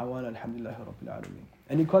 وآخر دعوانا الحمد لله رب العالمين.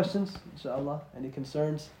 Any questions, inshallah? Any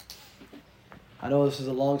concerns? I know this is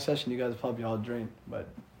a long session. You guys are probably all drained, but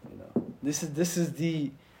this is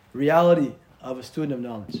the reality of a student of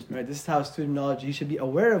knowledge, right? This is how a student of knowledge, you should be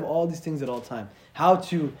aware of all these things at all time. How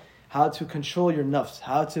to control your nafs,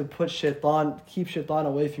 how to keep shaitan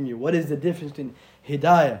away from you. What is the difference between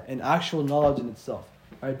hidayah and actual knowledge in itself?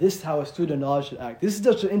 Right? This is how a student of knowledge should act. This is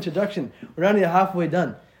just an introduction. We're not even halfway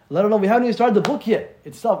done. Let alone we haven't even started the book yet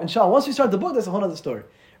itself. Inshallah, once we start the book, that's a whole other story.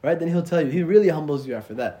 Right? Then he'll tell you. He really humbles you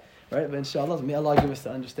after that. Right? But inshallah, may Allah give us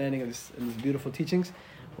the understanding of these beautiful teachings.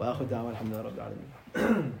 Wa akhu da'wan alhamdulillah rabbil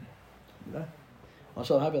alameen.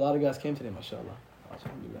 MashaAllah, I'm happy a lot of guys came today, MashaAllah.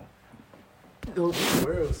 Alhamdulillah.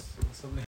 Where else? Something